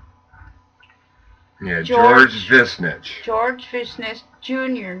hand. Yeah, George Visnich. George Visnich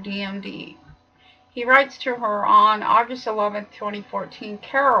Jr., DMD. He writes to her on August 11th, 2014,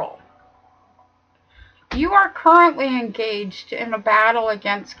 Carol, you are currently engaged in a battle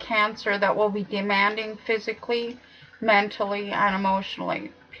against cancer that will be demanding physically, mentally, and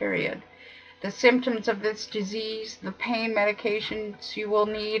emotionally, period. The symptoms of this disease, the pain medications you will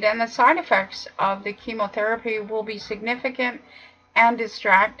need, and the side effects of the chemotherapy will be significant and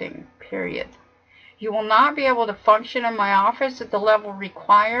distracting, period. You will not be able to function in my office at the level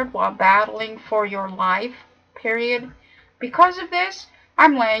required while battling for your life, period. Because of this,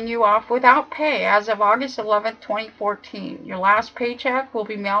 I'm laying you off without pay as of August 11th, 2014. Your last paycheck will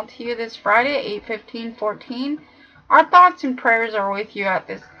be mailed to you this Friday, 8/15/14. Our thoughts and prayers are with you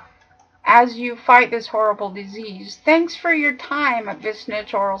as you fight this horrible disease. Thanks for your time at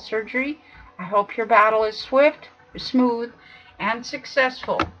Visnich Oral Surgery. I hope your battle is swift, smooth, and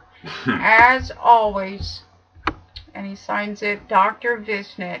successful. As always. And he signs it, Dr.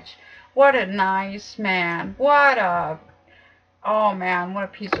 Visnich. What a nice man. Oh man, what a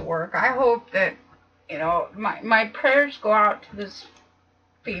piece of work. I hope that, my prayers go out to this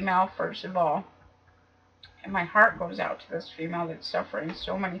female, first of all. And my heart goes out to this female that's suffering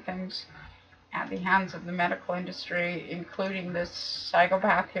so many things at the hands of the medical industry, including this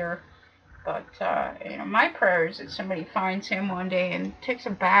psychopath here. But, my prayer is that somebody finds him one day and takes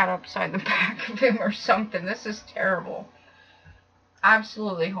a bat upside the back of him or something. This is terrible.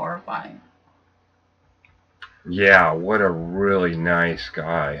 Absolutely horrifying. Yeah, what a really nice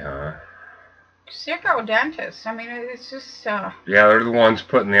guy, huh? Sicko dentists. I mean, it's just... Yeah, they're the ones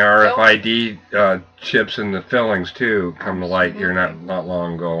putting the RFID chips in the fillings, too, come to light here not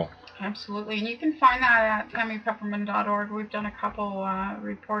long ago. Absolutely, and you can find that at TammyPepperman.org. We've done a couple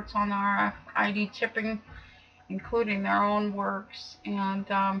reports on the RFID chipping, including their own works, and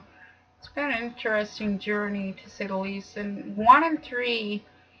it's been an interesting journey, to say the least. And 1 in 3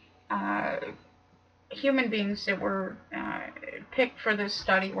 human beings that were picked for this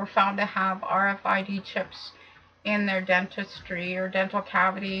study were found to have RFID chips in their dentistry or dental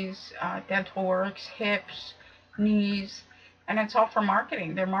cavities, dental works, hips, knees. And it's all for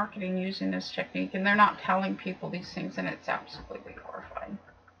marketing. They're marketing using this technique, and they're not telling people these things, and it's absolutely horrifying.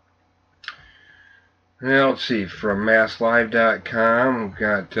 Well, let's see, from MassLive.com, we've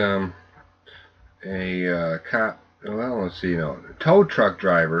got a tow truck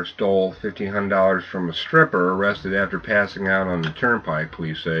driver stole $1,500 from a stripper, arrested after passing out on the turnpike,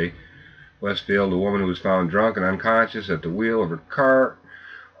 police say. Westfield, a woman who was found drunk and unconscious at the wheel of her car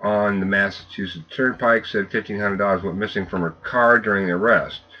on the Massachusetts Turnpike, said $1,500 went missing from her car during the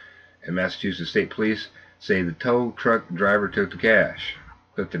arrest. And Massachusetts State Police say the tow truck driver took the cash.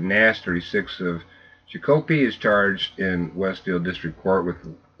 Clifton Nash, 36 of Shakopee, is charged in Westfield District Court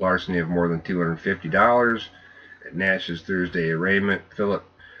with larceny of more than $250. At Nash's Thursday arraignment,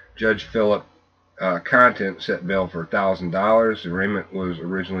 Judge Philip Content set bail for $1,000. The arraignment was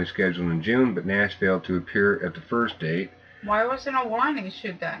originally scheduled in June, but Nash failed to appear at the first date. Why wasn't a warning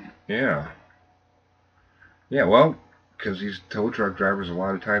issued then? Yeah. Yeah, well, because these tow truck drivers a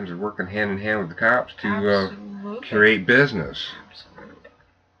lot of times are working hand in hand with the cops to create business. Absolutely.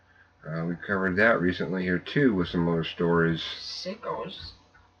 We covered that recently here too with some other stories. Sickos.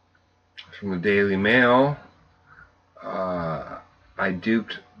 from the Daily Mail. I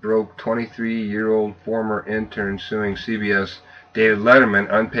broke 23-year-old former intern suing CBS David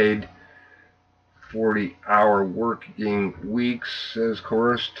Letterman, unpaid 40-hour working weeks, says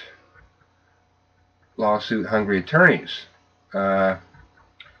coerced lawsuit hungry attorneys. Wait a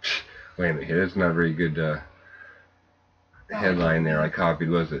minute here, that's not a very good headline there I copied,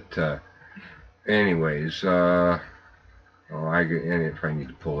 was it? Anyways, I probably need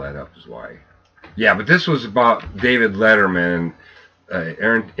to pull that up is why. Yeah, but this was about David Letterman.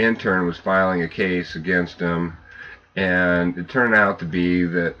 Intern was filing a case against him, and it turned out to be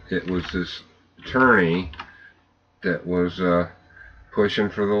that it was this attorney that was pushing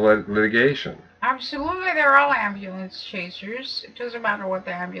for the litigation. Absolutely, they're all ambulance chasers. It doesn't matter what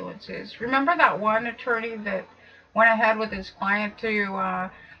the ambulance is. Remember that one attorney that went ahead with his client to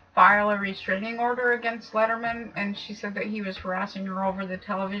file a restraining order against Letterman, and she said that he was harassing her over the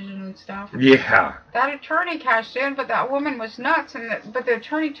television and stuff? Yeah. That attorney cashed in, but that woman was nuts, but the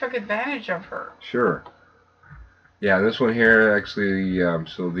attorney took advantage of her. Sure. Yeah, this one here actually,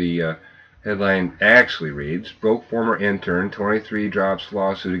 so the headline actually reads, broke former intern, 23 drops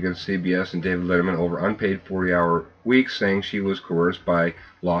lawsuit against CBS and David Letterman over unpaid 40-hour weeks, saying she was coerced by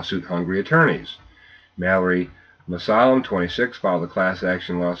lawsuit-hungry attorneys. Mallory Masalam, 26, filed a class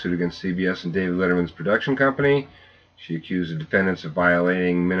action lawsuit against CBS and David Letterman's production company. She accused the defendants of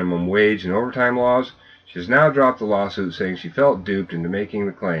violating minimum wage and overtime laws. She has now dropped the lawsuit, saying she felt duped into making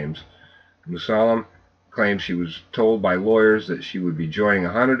the claims. Masalam claims she was told by lawyers that she would be joining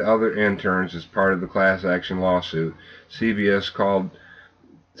 100 other interns as part of the class action lawsuit. CBS called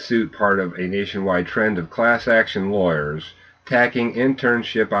the suit part of a nationwide trend of class action lawyers attacking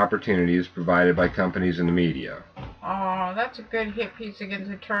internship opportunities provided by companies in the media. Oh, that's a good hit piece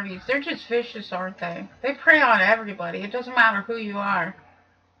against attorneys. They're just vicious, aren't they? They prey on everybody. It doesn't matter who you are.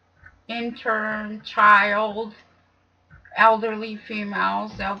 Intern, child, elderly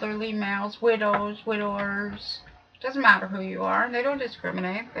females, elderly males, widows, widowers. It doesn't matter who you are. They don't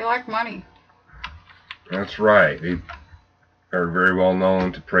discriminate. They like money. That's right. They are very well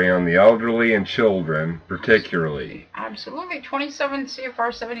known to prey on the elderly and children, particularly. Absolutely. 27 CFR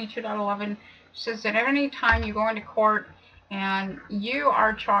 72.11 says that any time you go into court and you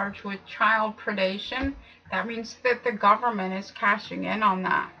are charged with child predation, that means that the government is cashing in on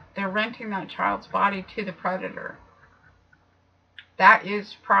that. They're renting that child's body to the predator. That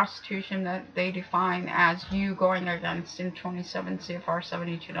is prostitution that they define as you going against in 27 CFR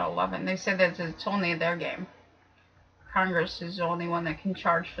 72.11. They said that it's only their game. Congress is the only one that can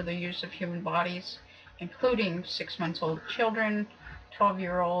charge for the use of human bodies, including 6-month-old children,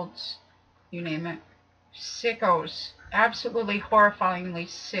 12-year-olds, you name it. Sickos. Absolutely horrifyingly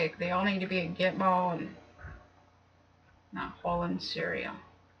sick. They all need to be in Gitmo and not hole in Syria.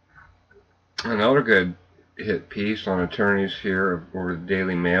 Another good hit piece on attorneys here over the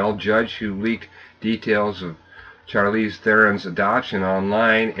Daily Mail. Judge who leaked details of Charlize Theron's adoption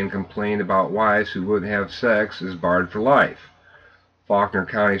online and complained about wives who wouldn't have sex is barred for life. Faulkner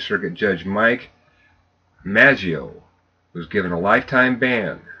County Circuit Judge Mike Maggio was given a lifetime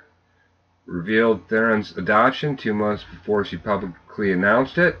ban. Revealed Theron's adoption 2 months before she publicly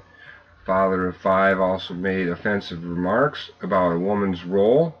announced it. Father of 5 also made offensive remarks about a woman's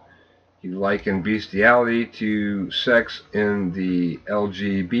role. He likened bestiality to sex in the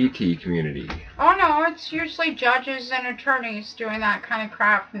LGBT community. Oh no, it's usually judges and attorneys doing that kind of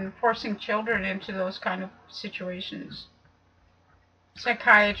crap and forcing children into those kind of situations.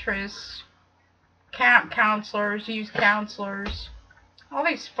 Psychiatrists, camp counselors, youth counselors, all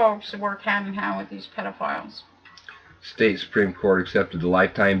these folks work hand in hand with these pedophiles. State Supreme Court accepted the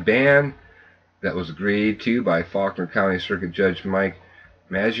lifetime ban that was agreed to by Faulkner County Circuit Judge Mike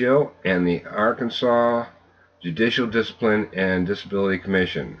Maggio and the Arkansas Judicial Discipline and Disability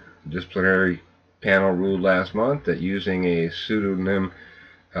Commission. The disciplinary panel ruled last month that using a pseudonym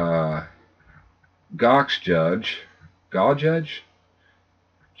Gaux Judge,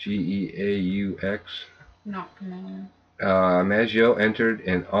 G-E-A-U-X, not familiar. Maggio entered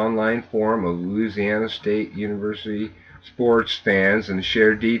an online forum of Louisiana State University sports fans and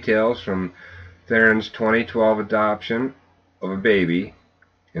shared details from Theron's 2012 adoption of a baby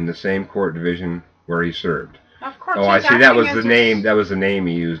in the same court division where he served. Of course. Oh, I see. That was the name. That was the name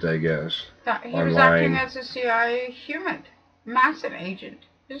he used, I guess. He was acting as a CIA human, Masson agent.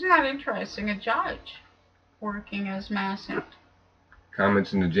 Isn't that interesting? A judge working as Masson.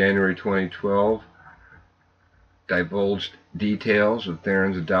 Comments in the January 2012 divulged details of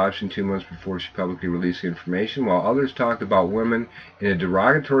Theron's adoption 2 months before she publicly released the information, while others talked about women in a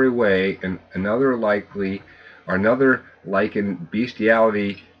derogatory way, and another likely another likened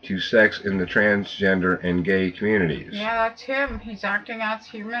bestiality to sex in the transgender and gay communities. Yeah, that's him. He's acting as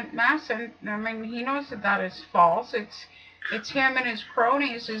human Masson. I mean, he knows that that is false. It's him and his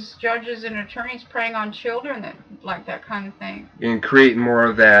cronies, his judges and attorneys preying on children that like that kind of thing. And creating more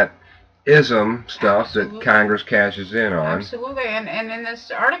of that ism stuff Absolutely. that Congress cashes in on. Absolutely, and in this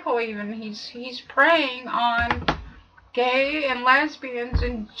article even, he's preying on gay and lesbians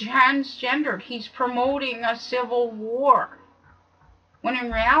and transgendered. He's promoting a civil war, when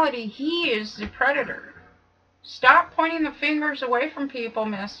in reality he is the predator. Stop pointing the fingers away from people,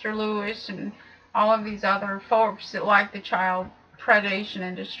 Mr. Lewis, and all of these other folks that like the child predation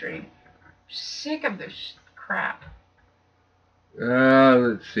industry. Sick of this crap.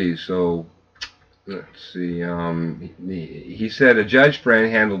 Let's see. So, let's see. He said a judge friend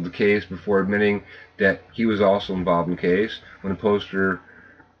handled the case before admitting that he was also involved in the case. When a poster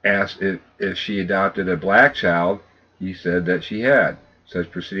asked if she adopted a black child, he said that she had. Such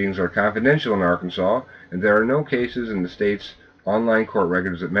proceedings are confidential in Arkansas, and there are no cases in the state's online court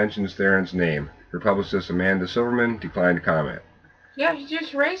records that mentions Theron's name. Her publicist Amanda Silverman declined to comment. Yeah, he's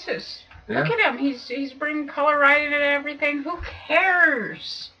just racist. Yeah. Look at him. He's bringing color right into everything. Who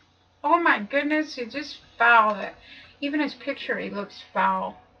cares? Oh my goodness, he's just foul. Even his picture, he looks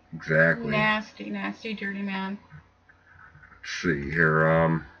foul. Exactly. Nasty, nasty, dirty man. Let's see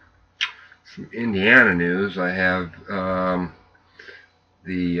here. Some Indiana news. I have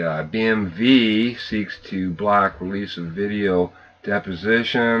the BMV seeks to block release of video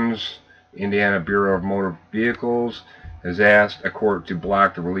depositions. Indiana Bureau of Motor Vehicles has asked a court to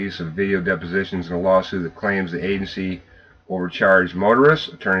block the release of video depositions in a lawsuit that claims the agency overcharged motorists.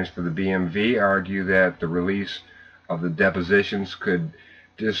 Attorneys for the BMV argue that the release of the depositions could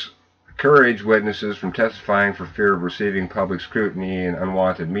discourage witnesses from testifying for fear of receiving public scrutiny and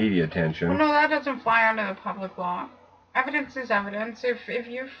unwanted media attention. Well, no, that doesn't fly under the public law. Evidence is evidence. If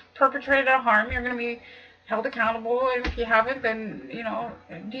you've perpetrated a harm, you're going to be held accountable, and if you haven't, then, you know,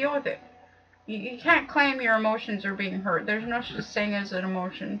 deal with it. You can't claim your emotions are being hurt. There's no such thing as an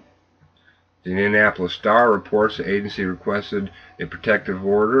emotion. The Indianapolis Star reports the agency requested a protective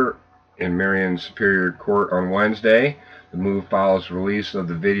order in Marion Superior Court on Wednesday. The move follows the release of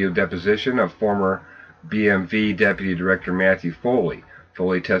the video deposition of former BMV Deputy Director Matthew Foley.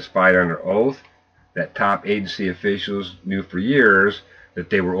 Foley testified under oath that top agency officials knew for years that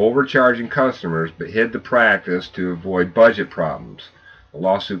they were overcharging customers but hid the practice to avoid budget problems. The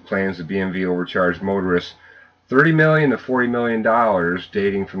lawsuit claims the BMV overcharged motorists $30 million to $40 million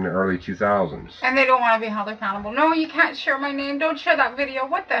dating from the early 2000s. And they don't want to be held accountable. No, you can't share my name. Don't share that video.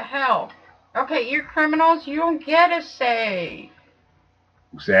 What the hell? Okay, you're criminals. You don't get a say.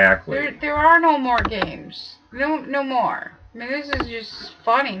 Exactly. There are no more games. No more. I mean, this is just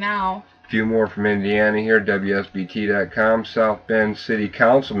funny now. A few more from Indiana here. WSBT.com. South Bend City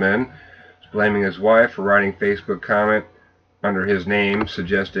Councilman is blaming his wife for writing Facebook comment under his name,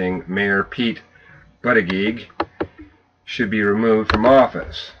 suggesting Mayor Pete Buttigieg should be removed from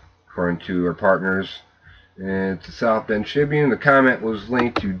office. According to our partners at the South Bend Tribune, the comment was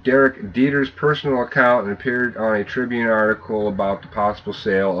linked to Derek Dieter's personal account and appeared on a Tribune article about the possible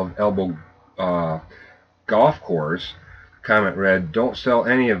sale of Elbow Golf Course. The comment read, "Don't sell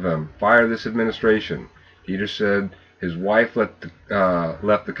any of them. Fire this administration." Dieter said his wife left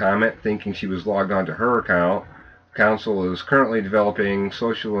the comment thinking she was logged onto her account. The council is currently developing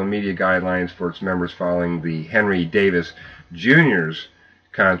social and media guidelines for its members following the Henry Davis Jr.'s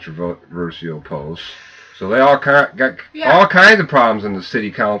controversial post. So they all got all kinds of problems in the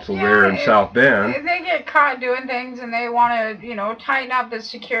city council there in South Bend. If they get caught doing things and they want to, you know, tighten up the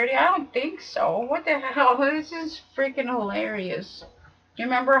security, I don't think so. What the hell? This is freaking hilarious. You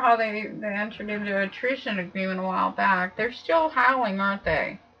remember how they entered into a treason agreement a while back? They're still howling, aren't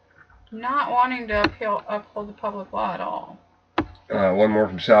they? Not wanting to uphold the public law at all. One more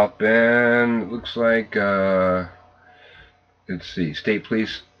from South Bend. It looks like, let's see, state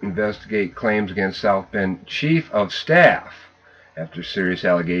police investigate claims against South Bend chief of staff after serious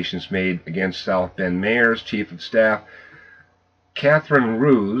allegations made against South Bend mayor's chief of staff, Catherine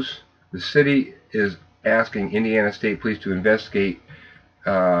Ruse. The city is asking Indiana State Police to investigate,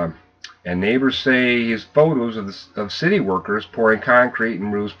 and neighbors say his photos of city workers pouring concrete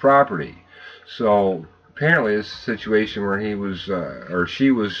in Rue's property. So apparently it's a situation where he was, or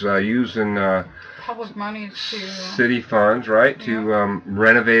she was using public money to city funds, right, to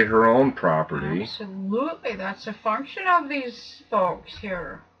renovate her own property. Absolutely, that's a function of these folks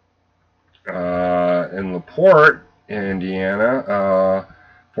here. In LaPorte, Indiana,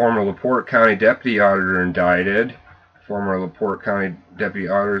 former LaPorte County Deputy Auditor indicted Former LaPorte County Deputy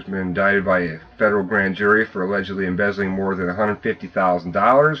Auditor has been indicted by a federal grand jury for allegedly embezzling more than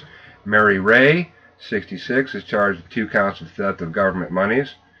 $150,000. Mary Ray, 66, is charged with 2 counts of theft of government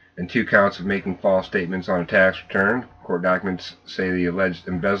monies and 2 counts of making false statements on a tax return. Court documents say the alleged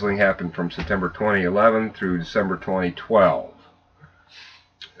embezzling happened from September 2011 through December 2012.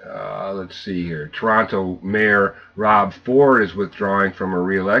 Let's see here. Toronto Mayor Rob Ford is withdrawing from a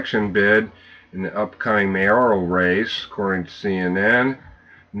re-election bid in the upcoming mayoral race, according to CNN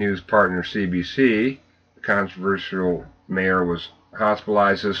news partner CBC. The controversial mayor was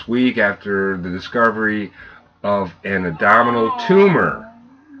hospitalized this week after the discovery of an abdominal tumor.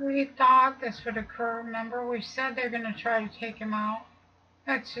 We thought this would occur. Remember, we said they're going to try to take him out.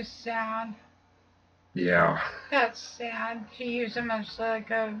 That's just sad. Yeah. That's sad to use him as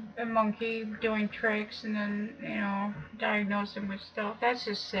like a monkey doing tricks and then, you know, diagnose him with stuff. That's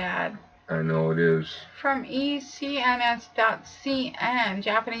just sad. I know it is. From ECNS.cn,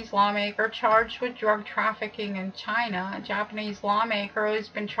 Japanese lawmaker charged with drug trafficking in China. A Japanese lawmaker who has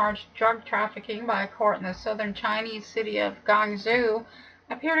been charged with drug trafficking by a court in the southern Chinese city of Guangzhou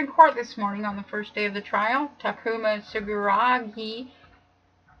appeared in court this morning on the first day of the trial. Takuma Sakuragi,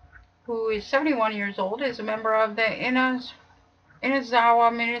 who is 71 years old, is a member of the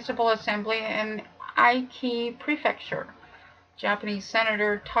Inazawa Municipal Assembly in Aiki Prefecture. Japanese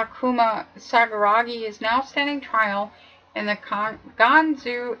Senator Takuma Sakuragi is now standing trial in the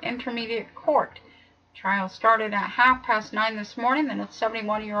Gansu Intermediate Court. Trial started at 9:30 this morning. The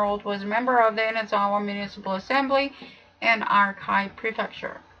 71-year-old was a member of the Inazawa Municipal Assembly in Aiki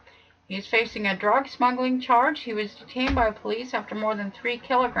Prefecture. He is facing a drug smuggling charge. He was detained by police after more than 3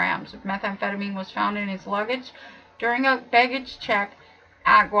 kilograms of methamphetamine was found in his luggage during a baggage check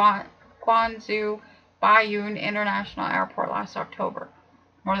at Guangzhou Baiyun International Airport last October.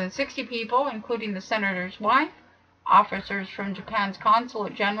 More than 60 people, including the senator's wife, officers from Japan's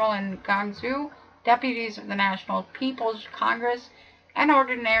Consulate General in Guangzhou, deputies of the National People's Congress, and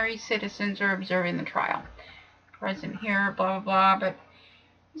ordinary citizens are observing the trial. Present here, blah, blah, blah, but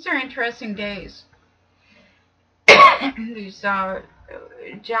these are interesting days. These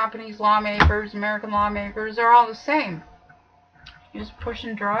Japanese lawmakers, American lawmakers, they're all the same. Just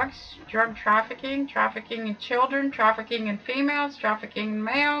pushing drugs, drug trafficking, trafficking in children, trafficking in females, trafficking in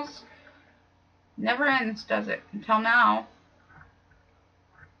males. Never ends, does it? Until now.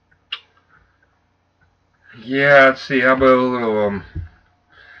 Yeah, let's see. How about a little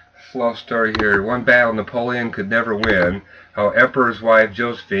fluff story here. One battle Napoleon could never win. How Emperor's wife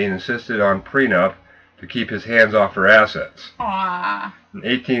Josephine insisted on prenup to keep his hands off her assets. Aww. An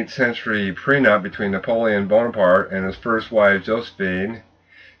 18th century prenup between Napoleon Bonaparte and his first wife Josephine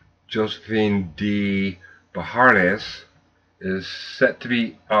de Beauharnais, is set to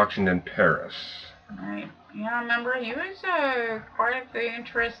be auctioned in Paris. Right. Yeah, remember, he was quite the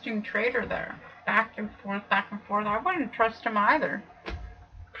interesting trader there. Back and forth, back and forth. I wouldn't trust him either.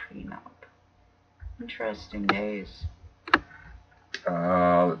 Prenup. Interesting days.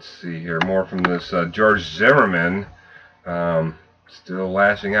 Let's see here. More from this George Zimmerman. Still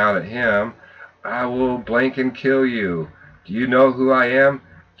lashing out at him. I will blank and kill you. Do you know who I am?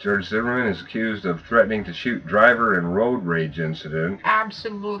 George Zimmerman is accused of threatening to shoot driver in road rage incident.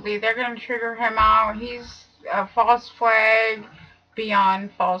 Absolutely. They're going to trigger him out. He's a false flag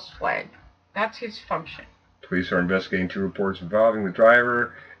beyond false flag. That's his function. Police are investigating 2 reports involving the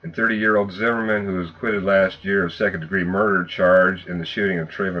driver and 30-year-old Zimmerman, who was acquitted last year of second-degree murder charge in the shooting of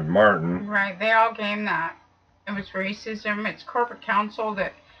Trayvon Martin. Right. They all gamed that. It was racism. It's corporate counsel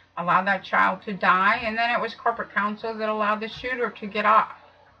that allowed that child to die, and then it was corporate counsel that allowed the shooter to get off.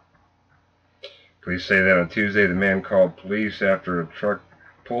 Police say that on Tuesday the man called police after a truck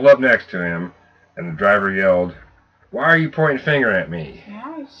pulled up next to him, and the driver yelled, "Why are you pointing a finger at me?"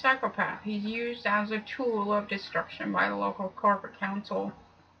 Yeah, he's a psychopath. He's used as a tool of destruction by the local corporate council.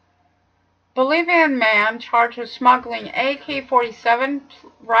 Bolivian man charged with smuggling AK-47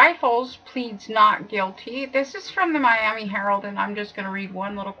 rifles pleads not guilty. This is from the Miami Herald, and I'm just going to read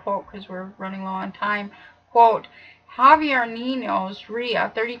one little quote because we're running low on time. Quote, Javier Ninos Ria,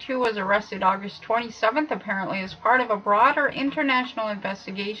 32, was arrested August 27th, apparently as part of a broader international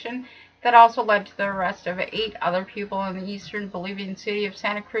investigation that also led to the arrest of 8 other people in the eastern Bolivian city of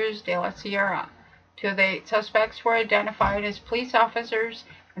Santa Cruz de la Sierra. 2 of the 8 suspects were identified as police officers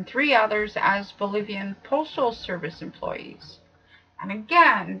and 3 others as Bolivian Postal Service employees. And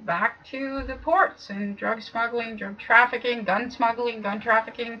again, back to the ports and drug smuggling, drug trafficking, gun smuggling, gun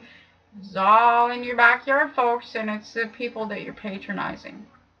trafficking. It's all in your backyard, folks, and it's the people that you're patronizing.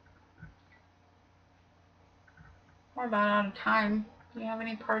 We're about out of time. Do you have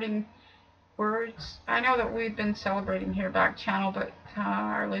any parting words. I know that we've been celebrating here back channel, but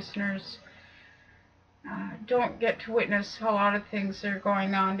our listeners don't get to witness a lot of things that are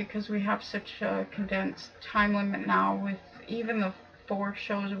going on because we have such a condensed time limit now with even the 4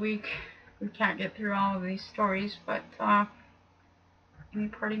 shows a week. We can't get through all of these stories, but any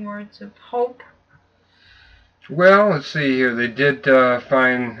parting words of hope? Well, let's see here. They did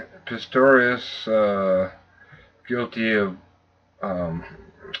find Pistorius guilty of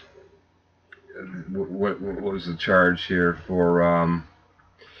what was the charge here for?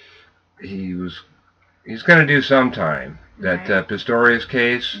 He's going to do some time. That Right. Pistorius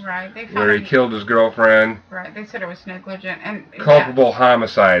case, Right. They found where he him- killed his girlfriend. Right. They said it was negligent and Culpable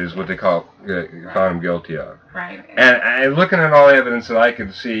homicide is what they found him guilty of. Yeah, right. And looking at all the evidence that I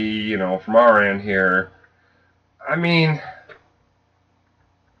could see, you know, from our end here, I mean,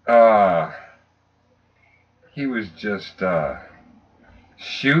 he was just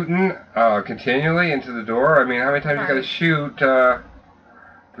shooting continually into the door. I mean, how many times you got to Right. shoot to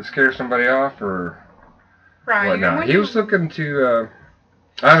scare somebody off or Right. and whatnot? when He you- was looking to,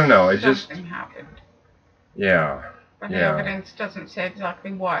 I don't know, it just, something happened. yeah. But the Yeah. evidence doesn't say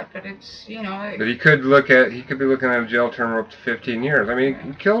exactly what, but it's, you know, But he could be looking at a jail term of up to 15 years. I mean,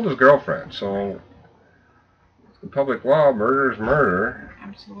 he killed his girlfriend, so in public law, murder is murder.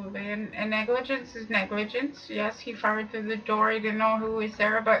 absolutely. And negligence is negligence. Yes, he fired through the door. He didn't know who was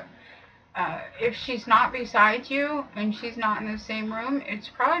there, but if she's not beside you and she's not in the same room, it's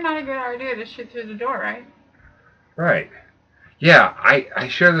probably not a good idea to shoot through the door, right? Right. Yeah, I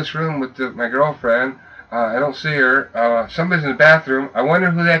share this room with my girlfriend. I don't see her. Somebody's in the bathroom. I wonder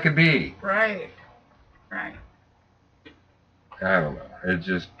who that could be. Right. Right. I don't know. It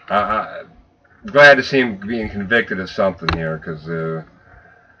just, I'm glad to see him being convicted of something here, because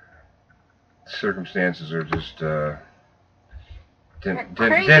circumstances are just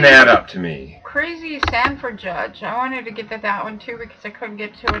didn't add up to me. Crazy Sanford judge. I wanted to get to that one too because I couldn't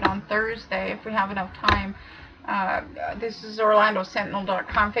get to it on Thursday if we have enough time. This is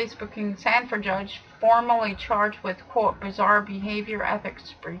OrlandoSentinel.com. Facebooking Sanford judge formally charged with, quote, bizarre behavior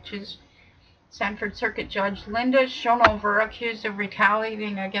ethics breaches. Sanford Circuit Judge Linda Schonover, accused of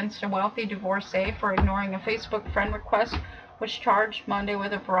retaliating against a wealthy divorcee for ignoring a Facebook friend request, was charged Monday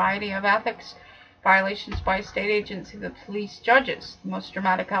with a variety of ethics violations by state agency, the police judges. The most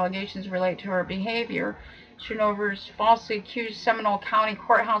dramatic allegations relate to her behavior. Schonover's falsely accused Seminole County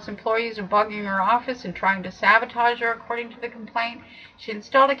Courthouse employees of bugging her office and trying to sabotage her, according to the complaint. She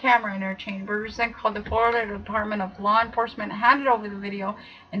installed a camera in her chambers, then called the Florida Department of Law Enforcement, handed over the video,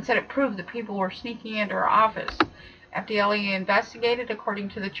 and said it proved that people were sneaking into her office. FDLE investigated, according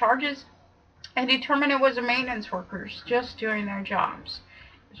to the charges, and determined it was the maintenance workers just doing their jobs.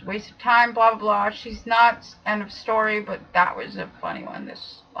 It was a waste of time, blah, blah, blah. She's nuts, end of story, but that was a funny one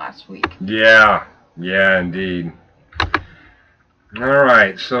this last week. Yeah. Yeah, indeed. All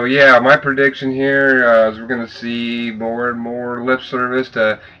right, so yeah, my prediction here is we're going to see more and more lip service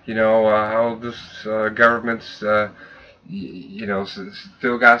to, you know, how this government's, you know,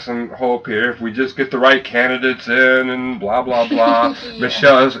 still got some hope here if we just get the right candidates in and blah, blah, blah. Yeah.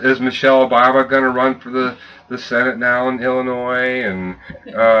 Is Michelle Obama going to run for the Senate now in Illinois?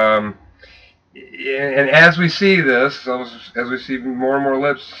 And as we see this, as we see more and more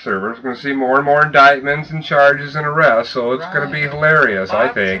lip service, we're going to see more and more indictments and charges and arrests. So it's going to be Right. hilarious, I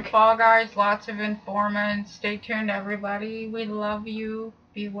Lots think. of fall guys, lots of informants. Stay tuned, everybody. We love you.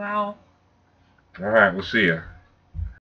 Be well. All right, we'll see you.